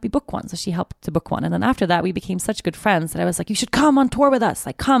like, could you help me book one? So she helped to book one. And then after that, we became such good friends that I was like, you should come on tour with us.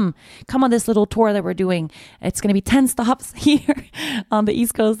 Like, come on this little tour that we're doing. It's going to be 10 stops here on the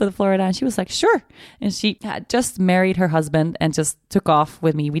East Coast of Florida. And she was like, sure. And she had just married her husband and just took off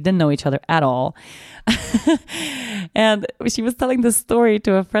with me. We didn't know each other at all. And she was telling this story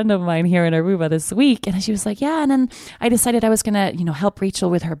to a friend of mine here in Aruba this week. And she was like, yeah. And then I decided I was going to, help Rachel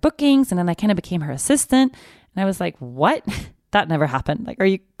with her bookings. And then I kind of became her assistant. And I was like, what? That never happened. Like, are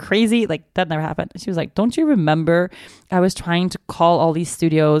you crazy? Like, that never happened. She was like, don't you remember I was trying to call all these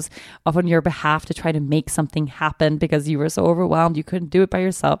studios up on your behalf to try to make something happen because you were so overwhelmed. You couldn't do it by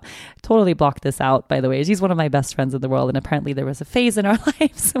yourself. Totally blocked this out, by the way. She's one of my best friends in the world. And apparently there was a phase in our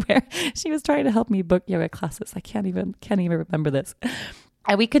lives where she was trying to help me book yoga classes. I can't even remember this.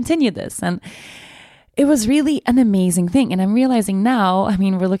 And we continued this. And it was really an amazing thing. And I'm realizing now,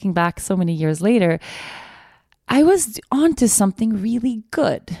 we're looking back so many years later, I was onto something really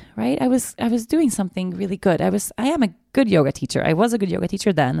good, right? I was doing something really good. I am a good yoga teacher. I was a good yoga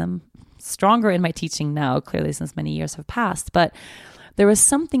teacher then. I'm stronger in my teaching now, clearly, since many years have passed. But there was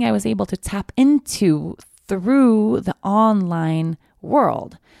something I was able to tap into through the online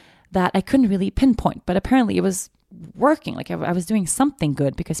world that I couldn't really pinpoint. But apparently it was working. Like I was doing something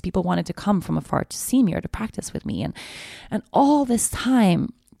good because people wanted to come from afar to see me or to practice with me. And all this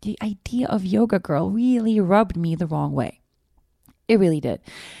time, the idea of Yoga Girl really rubbed me the wrong way. It really did.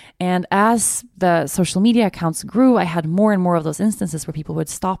 And as the social media accounts grew, I had more and more of those instances where people would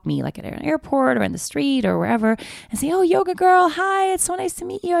stop me, like at an airport or in the street or wherever, and say, "Oh, Yoga Girl, hi, it's so nice to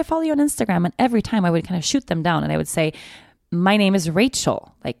meet you. I follow you on Instagram." And every time I would kind of shoot them down and I would say, "My name is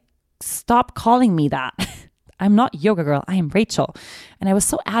Rachel. Like, stop calling me that. I'm not Yoga Girl. I am Rachel." And I was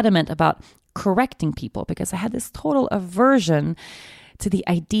so adamant about correcting people because I had this total aversion to the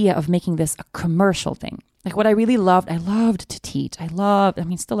idea of making this a commercial thing. Like what I really loved, I loved to teach.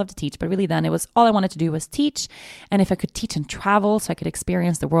 Still love to teach, but really then it was all I wanted to do was teach. And if I could teach and travel so I could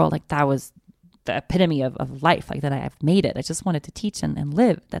experience the world, like that was the epitome of life. Like that I've made it. I just wanted to teach and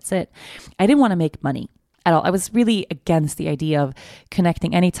live. That's it. I didn't want to make money. at all. I was really against the idea of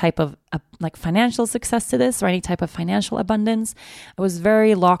connecting any type of like financial success to this or any type of financial abundance. I was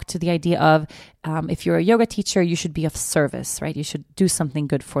very locked to the idea of if you're a yoga teacher, you should be of service, right? You should do something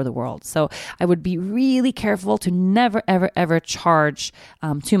good for the world. So I would be really careful to never, ever, ever charge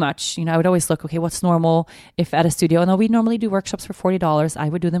too much. You know, I would always look, okay, what's normal if at a studio? No, we normally do workshops for $40. I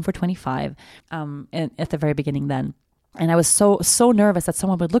would do them for $25 at the very beginning then. And I was so nervous that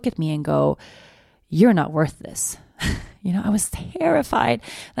someone would look at me and go, you're not worth this. You know, I was terrified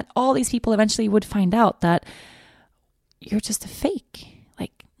that all these people eventually would find out that you're just a fake.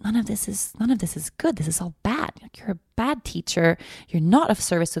 Like none of this is good. This is all bad. Like, you're a bad teacher. You're not of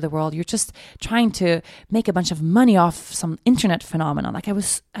service to the world. You're just trying to make a bunch of money off some internet phenomenon. Like I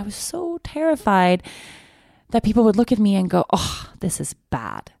was so terrified that people would look at me and go, oh, this is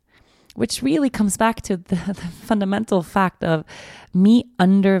bad. Which really comes back to the fundamental fact of me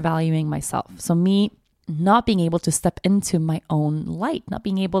undervaluing myself. So me not being able to step into my own light, not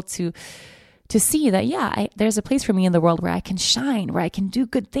being able to see that, there's a place for me in the world where I can shine, where I can do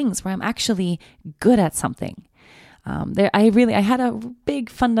good things, where I'm actually good at something. I had a big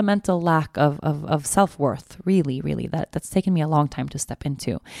fundamental lack of self-worth, really, that's taken me a long time to step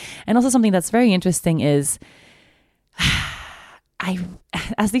into. And also something that's very interesting is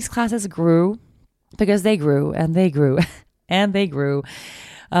as these classes grew, because they grew and they grew and they grew,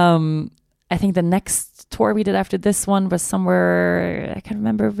 I think the next tour we did after this one was somewhere, I can't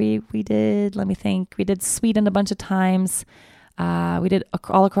remember, we did Sweden a bunch of times. We did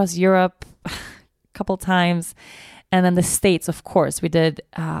all across Europe a couple times. And then the States, of course, we did,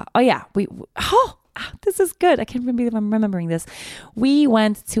 this is good. I can't believe I'm remembering this. We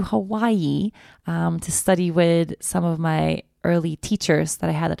went to Hawaii to study with some of my early teachers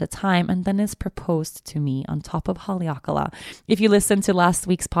that I had at the time, and Dennis proposed to me on top of Haleakala. If you listened to last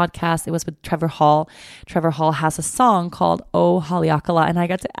week's podcast, it was with Trevor Hall. Trevor Hall has a song called Oh Haleakala, and I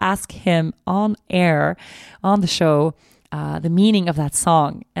got to ask him on air on the show the meaning of that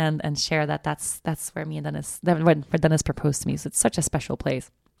song and share that's where Dennis proposed to me. So it's such a special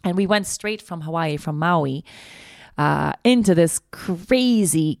place. And we went straight from Hawaii, from Maui, into this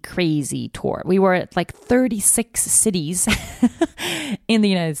crazy, crazy tour. We were at like 36 cities in the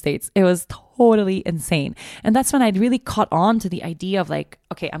United States. It was totally insane. And that's when I'd really caught on to the idea of like,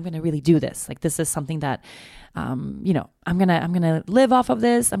 okay, I'm going to really do this. Like, this is something that, I'm going to live off of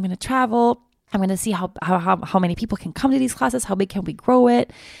this. I'm going to travel. I'm going to see how many people can come to these classes. How big can we grow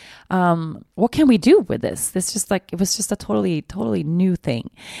it? What can we do with this? It was just a totally, totally new thing.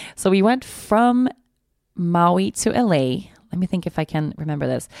 So we went from Maui to LA. Let me think if I can remember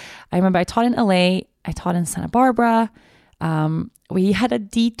this. I remember I taught in LA. I taught in Santa Barbara. We had a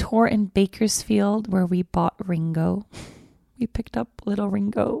detour in Bakersfield where we bought Ringo. We picked up little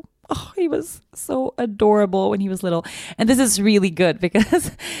Ringo. Oh, he was so adorable when he was little. And this is really good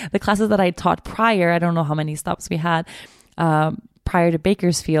because the classes that I taught prior, I don't know how many stops we had, prior to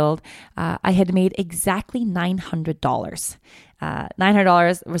Bakersfield, I had made exactly $900.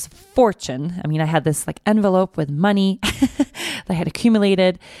 $900 was a fortune. I mean, I had this like envelope with money that I had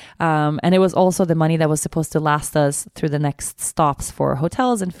accumulated. And it was also the money that was supposed to last us through the next stops for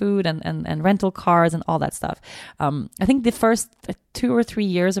hotels and food and rental cars and all that stuff. I think the first 2 or 3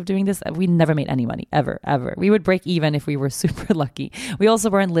 years of doing this, we never made any money, ever. We would break even if we were super lucky. We also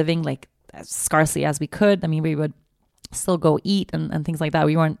weren't living like as scarcely as we could. I mean, we would still go eat and things like that.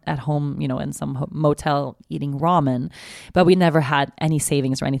 We weren't at home, in some motel eating ramen, but we never had any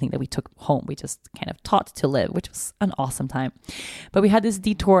savings or anything that we took home. We just kind of taught to live, which was an awesome time. But we had this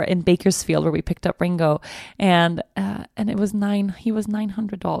detour in Bakersfield where we picked up Ringo, and it was he was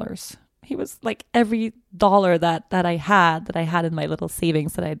 $900. He was like every dollar that I had in my little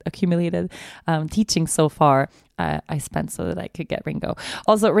savings that I'd accumulated teaching so far, I spent so that I could get Ringo.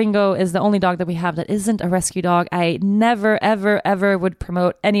 Also, Ringo is the only dog that we have that isn't a rescue dog. I never, ever, ever would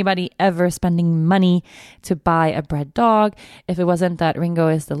promote anybody ever spending money to buy a bred dog. If it wasn't that Ringo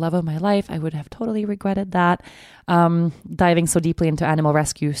is the love of my life, I would have totally regretted that. Diving so deeply into animal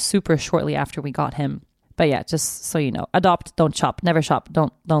rescue super shortly after we got him. But yeah, just so you know, adopt, don't shop, never shop.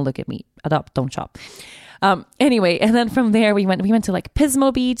 Don't look at me. Adopt, don't shop. Anyway, and then from there we went to like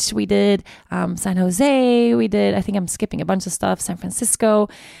Pismo Beach. We did San Jose. We did, I think I'm skipping a bunch of stuff, San Francisco.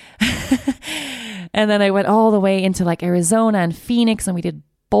 And then I went all the way into like Arizona and Phoenix, and we did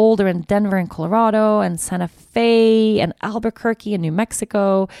Boulder and Denver and Colorado and Santa Fe and Albuquerque and New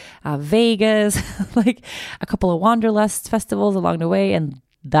Mexico, Vegas, like a couple of Wanderlust festivals along the way. And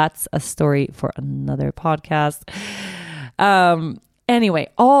that's a story for another podcast. Anyway,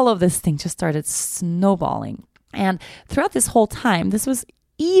 all of this thing just started snowballing. And throughout this whole time, this was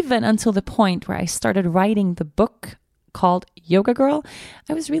even until the point where I started writing the book called Yoga Girl,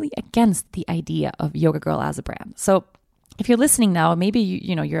 I was really against the idea of Yoga Girl as a brand. So if you're listening now, maybe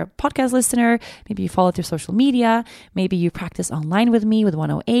you're a podcast listener, maybe you follow through social media, maybe you practice online with me with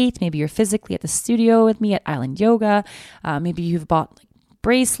 108, maybe you're physically at the studio with me at Island Yoga, maybe you've bought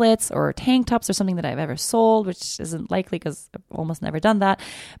bracelets or tank tops or something that I've ever sold, which isn't likely because I've almost never done that,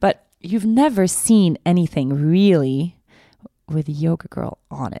 but you've never seen anything really with Yoga Girl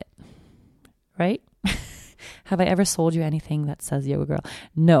on it, right? Have I ever sold you anything that says Yoga Girl?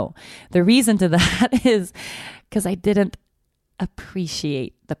 No. The reason to that is because I didn't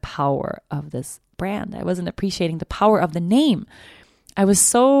appreciate the power of this brand. I wasn't appreciating the power of the name. I was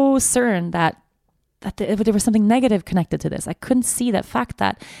so certain that there was something negative connected to this. I couldn't see that fact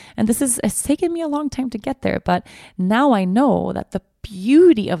and it's taken me a long time to get there, but now I know that the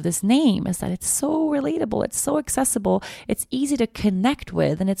beauty of this name is that it's so relatable, it's so accessible, it's easy to connect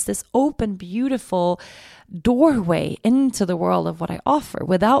with, and it's this open, beautiful doorway into the world of what I offer.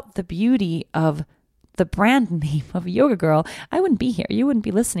 Without the beauty of the brand name of Yoga Girl, I wouldn't be here. You wouldn't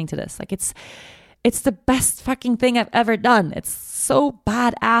be listening to this. Like it's the best fucking thing I've ever done. It's so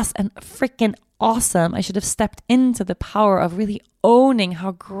badass and freaking awesome. I should have stepped into the power of really owning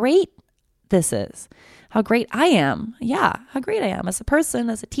how great this is, how great I am. Yeah, how great I am as a person,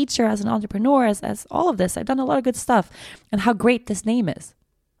 as a teacher, as an entrepreneur, as all of this. I've done a lot of good stuff, and how great this name is.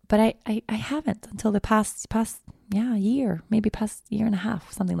 But I haven't until the past year, maybe past year and a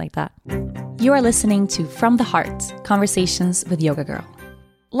half, something like that. You are listening to From the Heart, Conversations with Yoga Girl.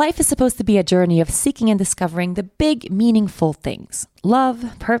 Life is supposed to be a journey of seeking and discovering the big, meaningful things.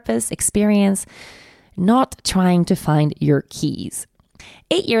 Love, purpose, experience, not trying to find your keys.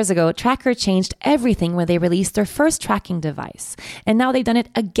 8 years ago, Tracker changed everything when they released their first tracking device. And now they've done it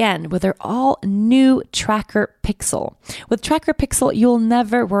again with their all-new Tracker Pixel. With Tracker Pixel, you'll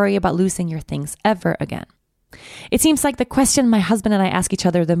never worry about losing your things ever again. It seems like the question my husband and I ask each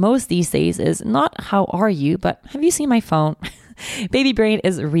other the most these days is not how are you, but have you seen my phone? Baby brain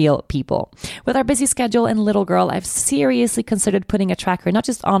is real, people. With our busy schedule and little girl, I've seriously considered putting a tracker not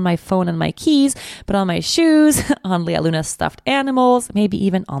just on my phone and my keys, but on my shoes, on Lea Luna's stuffed animals, maybe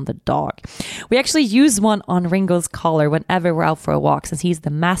even on the dog. We actually use one on Ringo's collar whenever we're out for a walk, since he's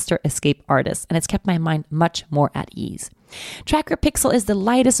the master escape artist, and it's kept my mind much more at ease. Tracker Pixel is the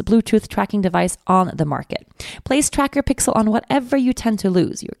lightest Bluetooth tracking device on the market. Place Tracker Pixel on whatever you tend to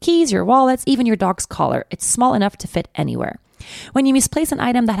lose, your keys, your wallets, even your dog's collar. It's small enough to fit anywhere. When you misplace an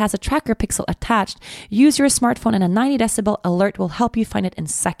item that has a Tracker Pixel attached, use your smartphone and a 90 decibel alert will help you find it in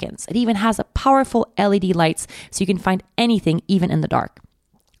seconds. It even has a powerful LED lights so you can find anything even in the dark.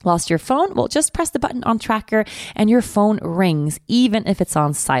 Lost your phone? Well, just press the button on Tracker and your phone rings even if it's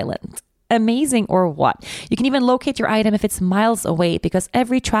on silent. Amazing or what? You can even locate your item if it's miles away because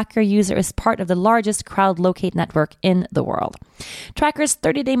every Tracker user is part of the largest crowd locate network in the world. Tracker's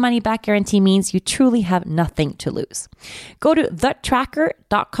 30-day money-back guarantee means you truly have nothing to lose. Go to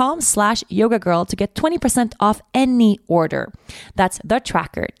thetracker.com/yogagirl to get 20% off any order. That's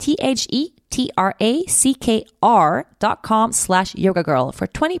thetracker, TheTracker.com/yogagirl for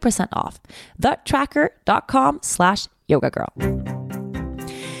 20% off. Thetracker.com/yogagirl.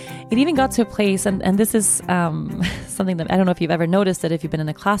 It even got to a place, and this is something that I don't know if you've ever noticed it if you've been in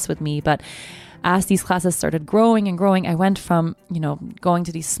a class with me, but as these classes started growing and growing, I went from, going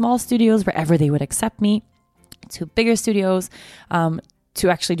to these small studios wherever they would accept me to bigger studios, to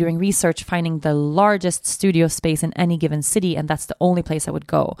actually doing research, finding the largest studio space in any given city, and that's the only place I would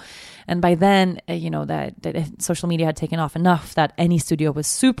go. And by then, that social media had taken off enough that any studio was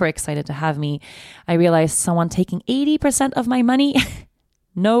super excited to have me. I realized someone taking 80% of my money.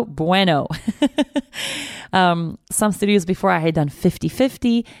 No bueno. Some studios before I had done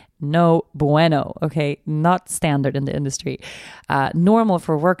 50-50. No bueno. Okay. Not standard in the industry. Normal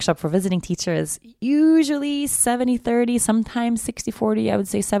for workshop for visiting teachers, usually 70-30, sometimes 60-40. I would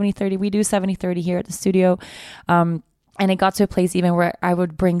say 70-30. We do 70-30 here at the studio. And it got to a place even where I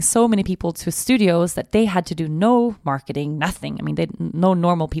would bring so many people to studios that they had to do no marketing, nothing. I mean, no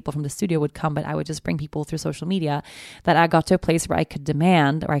normal people from the studio would come, but I would just bring people through social media, that I got to a place where I could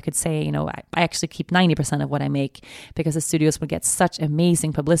demand, or I could say, I actually keep 90% of what I make, because the studios would get such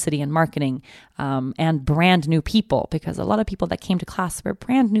amazing publicity and marketing, and brand new people, because a lot of people that came to class were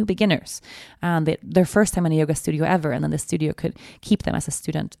brand new beginners, and their first time in a yoga studio ever. And then the studio could keep them as a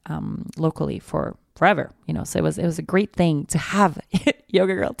student locally for forever, so it was a great thing to have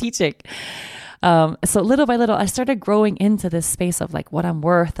Yoga Girl teaching. So little by little, I started growing into this space of like what I'm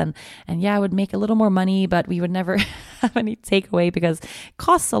worth. And yeah, I would make a little more money, but we would never have any takeaway because it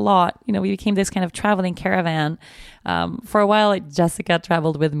costs a lot. You know, we became this kind of traveling caravan. For a while, Jessica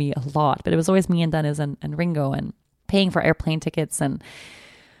traveled with me a lot, but it was always me and Dennis and Ringo, and paying for airplane tickets and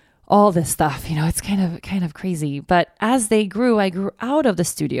all this stuff. You know, it's kind of crazy. But as they grew, I grew out of the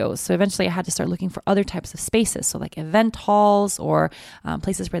studios. So eventually I had to start looking for other types of spaces. So like event halls or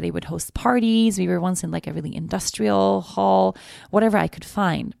places where they would host parties. We were once in like a really industrial hall, whatever I could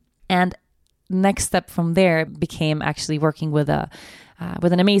find. And next step from there became actually working with an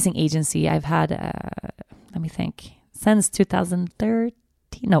amazing agency. I've had, let me think, since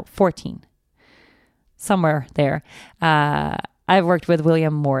 14, somewhere there. I've worked with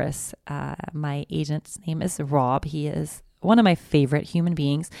William Morris. My agent's name is Rob. He is one of my favorite human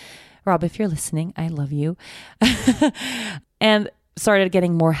beings. Rob, if you're listening, I love you. And started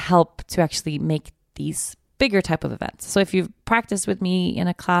getting more help to actually make these bigger type of events. So if you've practiced with me in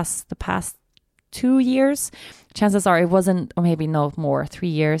a class the past 2 years, chances are it wasn't, or maybe no more, 3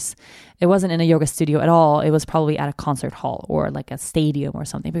 years, it wasn't in a yoga studio at all. It was probably at a concert hall or like a stadium or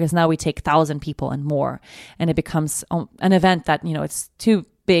something, because now we take 1,000 people and more, and it becomes an event that, you know, it's too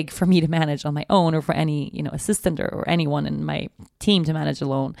big for me to manage on my own, or for any, you know, assistant or anyone in my team to manage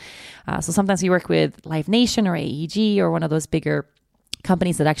alone. So sometimes we work with Live Nation or AEG or one of those bigger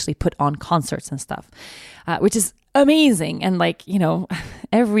companies that actually put on concerts and stuff, which is amazing. And like, you know,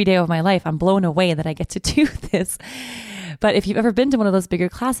 every day of my life, I'm blown away that I get to do this. But if you've ever been to one of those bigger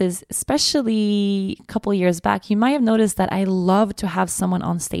classes, especially a couple of years back, you might have noticed that I love to have someone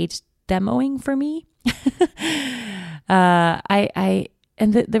on stage demoing for me. I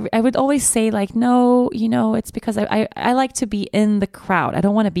would always say like, no, you know, it's because I like to be in the crowd. I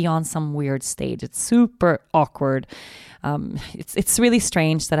don't want to be on some weird stage. It's super awkward. It's really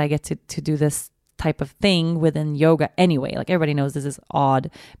strange that I get to do this type of thing within yoga anyway. Like everybody knows this is odd,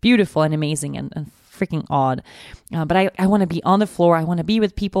 beautiful and amazing and freaking odd. But I want to be on the floor. I want to be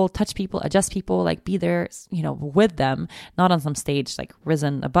with people, touch people, adjust people, like be there, you know, with them, not on some stage like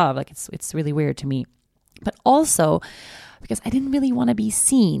risen above. Like it's really weird to me. But also because I didn't really want to be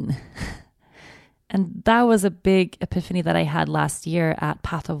seen. And that was a big epiphany that I had last year at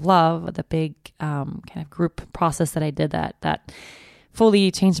Path of Love, the big kind of group process that I did that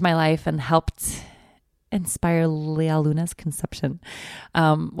fully changed my life and helped inspire Lea Luna's conception,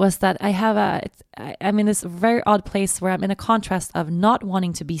 was that I'm in this very odd place where I'm in a contrast of not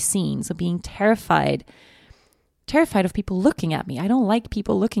wanting to be seen. So being terrified of people looking at me. I don't like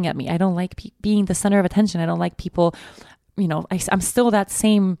people looking at me. I don't like being the center of attention. I don't like people, you know, I'm still that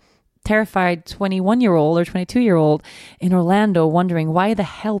same terrified 21-year-old or 22-year-old in Orlando wondering why the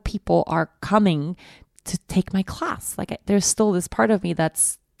hell people are coming to take my class. Like there's still this part of me that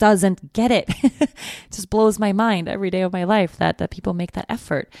doesn't get it. It just blows my mind every day of my life that people make that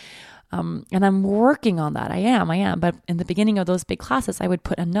effort. And I'm working on that. I am. But in the beginning of those big classes, I would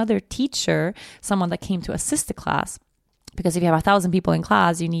put another teacher, someone that came to assist the class, because if you have 1,000 people in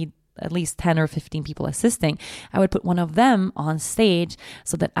class, you need at least 10 or 15 people assisting. I would put one of them on stage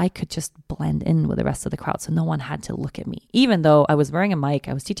so that I could just blend in with the rest of the crowd. So no one had to look at me, even though I was wearing a mic,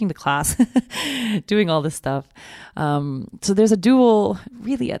 I was teaching the class, doing all this stuff. So there's a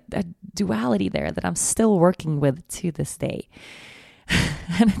duality there that I'm still working with to this day.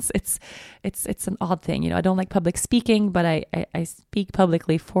 And it's an odd thing. You know, I don't like public speaking, but I speak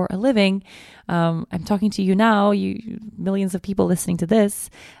publicly for a living. I'm talking to you now, you millions of people listening to this.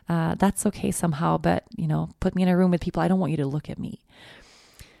 That's okay somehow, but you know, put me in a room with people. I don't want you to look at me.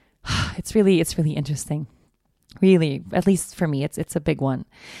 It's really interesting. Really, at least for me, it's a big one.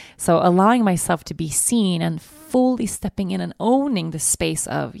 So allowing myself to be seen and fully stepping in and owning the space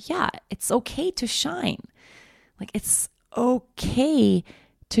of, yeah, it's okay to shine. Like it's okay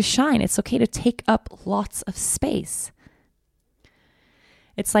to shine. It's okay to take up lots of space.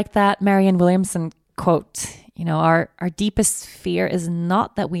 It's like that Marianne Williamson quote, you know, our deepest fear is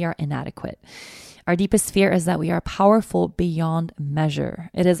not that we are inadequate. Our deepest fear is that we are powerful beyond measure.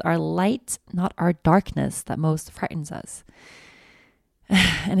 It is our light, not our darkness, that most frightens us.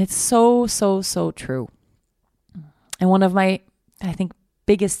 And it's so true. And one of my, I think,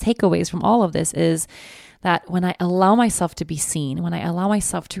 biggest takeaways from all of this is that when I allow myself to be seen, when I allow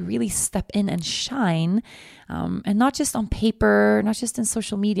myself to really step in and shine, and not just on paper, not just in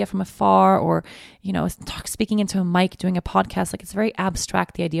social media from afar, or, you know, speaking into a mic, doing a podcast, like it's very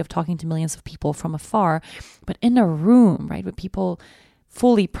abstract, the idea of talking to millions of people from afar, but in a room, right, with people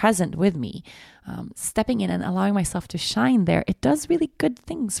fully present with me, stepping in and allowing myself to shine there, it does really good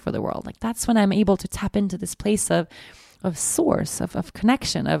things for the world. Like that's when I'm able to tap into this place of source, of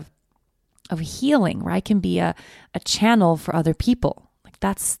connection, of healing, where I can be a channel for other people. Like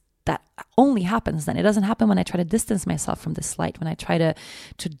that only happens then. It doesn't happen when I try to distance myself from this light, when I try to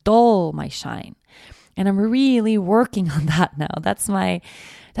dull my shine. And I'm really working on that now. That's my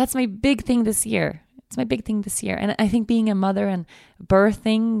big thing this year. It's my big thing this year. And I think being a mother and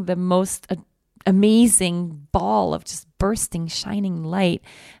birthing the most amazing ball of just bursting, shining light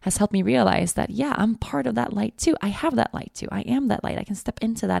has helped me realize that, yeah, I'm part of that light too. I have that light too. I am that light. I can step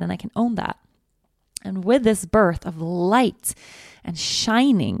into that and I can own that. And with this birth of light and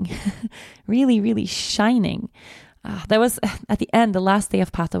shining, really, really shining, that was at the end, the last day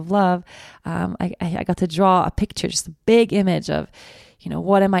of Path of Love. I got to draw a picture, just a big image of,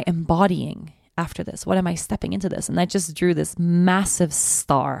 what am I embodying after this? What am I stepping into this? And I just drew this massive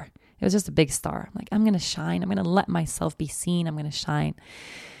star. It was just a big star. I'm like, I'm going to shine. I'm going to let myself be seen. I'm going to shine.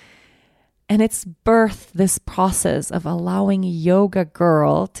 And it's birthed this process of allowing Yoga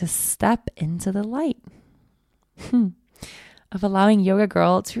Girl to step into the light. Of allowing Yoga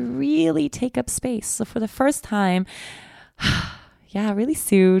Girl to really take up space. So for the first time, really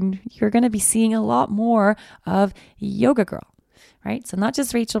soon, you're going to be seeing a lot more of Yoga Girl. Right? So not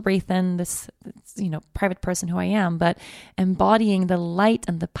just Rachel Brathen, this private person who I am, but embodying the light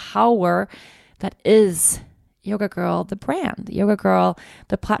and the power that is Yoga Girl, the brand. Yoga Girl,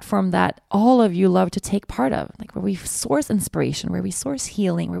 the platform that all of you love to take part of, like where we source inspiration, where we source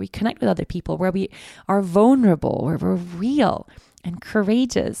healing, where we connect with other people, where we are vulnerable, where we're real and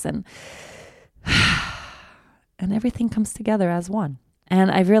courageous, and everything comes together as one. And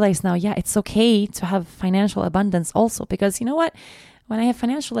I've realized now, it's okay to have financial abundance also, because you know what? When I have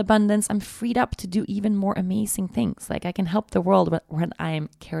financial abundance, I'm freed up to do even more amazing things. Like I can help the world when I am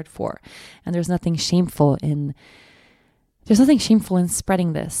cared for. And there's nothing shameful in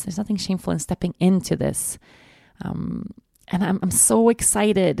spreading this. There's nothing shameful in stepping into this. And I'm so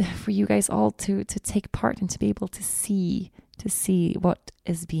excited for you guys all to take part and to be able to see what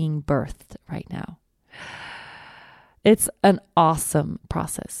is being birthed right now. It's an awesome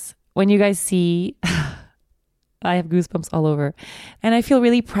process. When you guys see, I have goosebumps all over. And I feel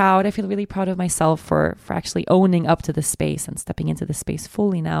really proud. I feel really proud of myself for actually owning up to this space and stepping into this space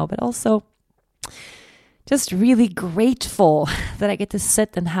fully now, but also just really grateful that I get to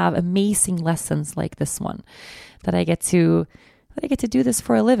sit and have amazing lessons like this one, that I get to do this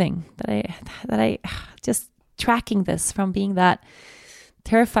for a living, that I just tracking this from being that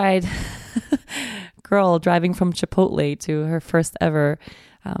terrified girl driving from Chipotle to her first ever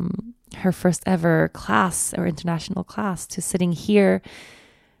class or international class, to sitting here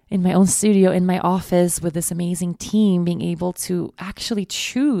in my own studio, in my office with this amazing team, being able to actually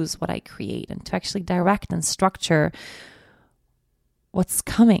choose what I create and to actually direct and structure what's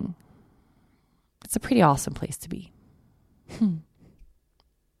coming. It's a pretty awesome place to be.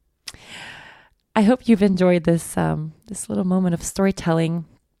 I hope you've enjoyed this little moment of storytelling.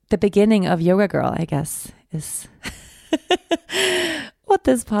 The beginning of Yoga Girl, I guess, is what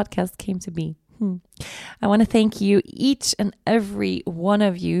this podcast came to be. I want to thank you, each and every one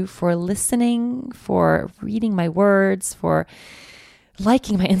of you, for listening, for reading my words, for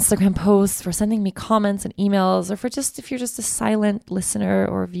liking my Instagram posts, for sending me comments and emails, or for if you're just a silent listener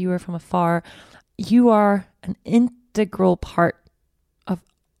or viewer from afar. You are an integral part of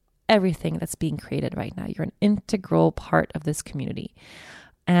everything that's being created right now. You're an integral part of this community.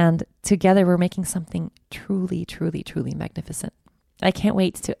 And together we're making something truly, truly, truly magnificent. I can't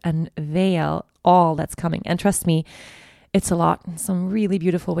wait to unveil all that's coming. And trust me, it's a lot. Some really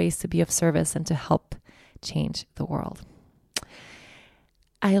beautiful ways to be of service and to help change the world.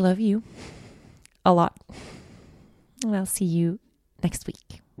 I love you a lot. And I'll see you next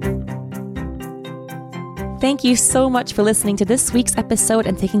week. Thank you so much for listening to this week's episode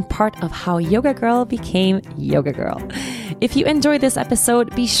and taking part of how Yoga Girl became Yoga Girl. If you enjoyed this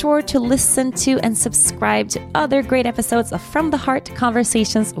episode, be sure to listen to and subscribe to other great episodes of From the Heart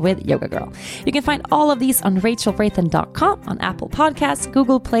Conversations with Yoga Girl. You can find all of these on rachelbrathen.com, on Apple Podcasts,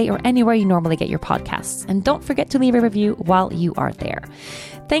 Google Play, or anywhere you normally get your podcasts. And don't forget to leave a review while you are there.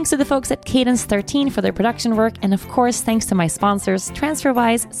 Thanks to the folks at Cadence 13 for their production work. And of course, thanks to my sponsors,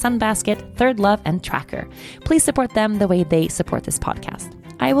 TransferWise, Sunbasket, Third Love, and Tracker. Please support them the way they support this podcast.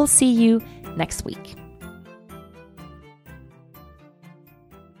 I will see you next week.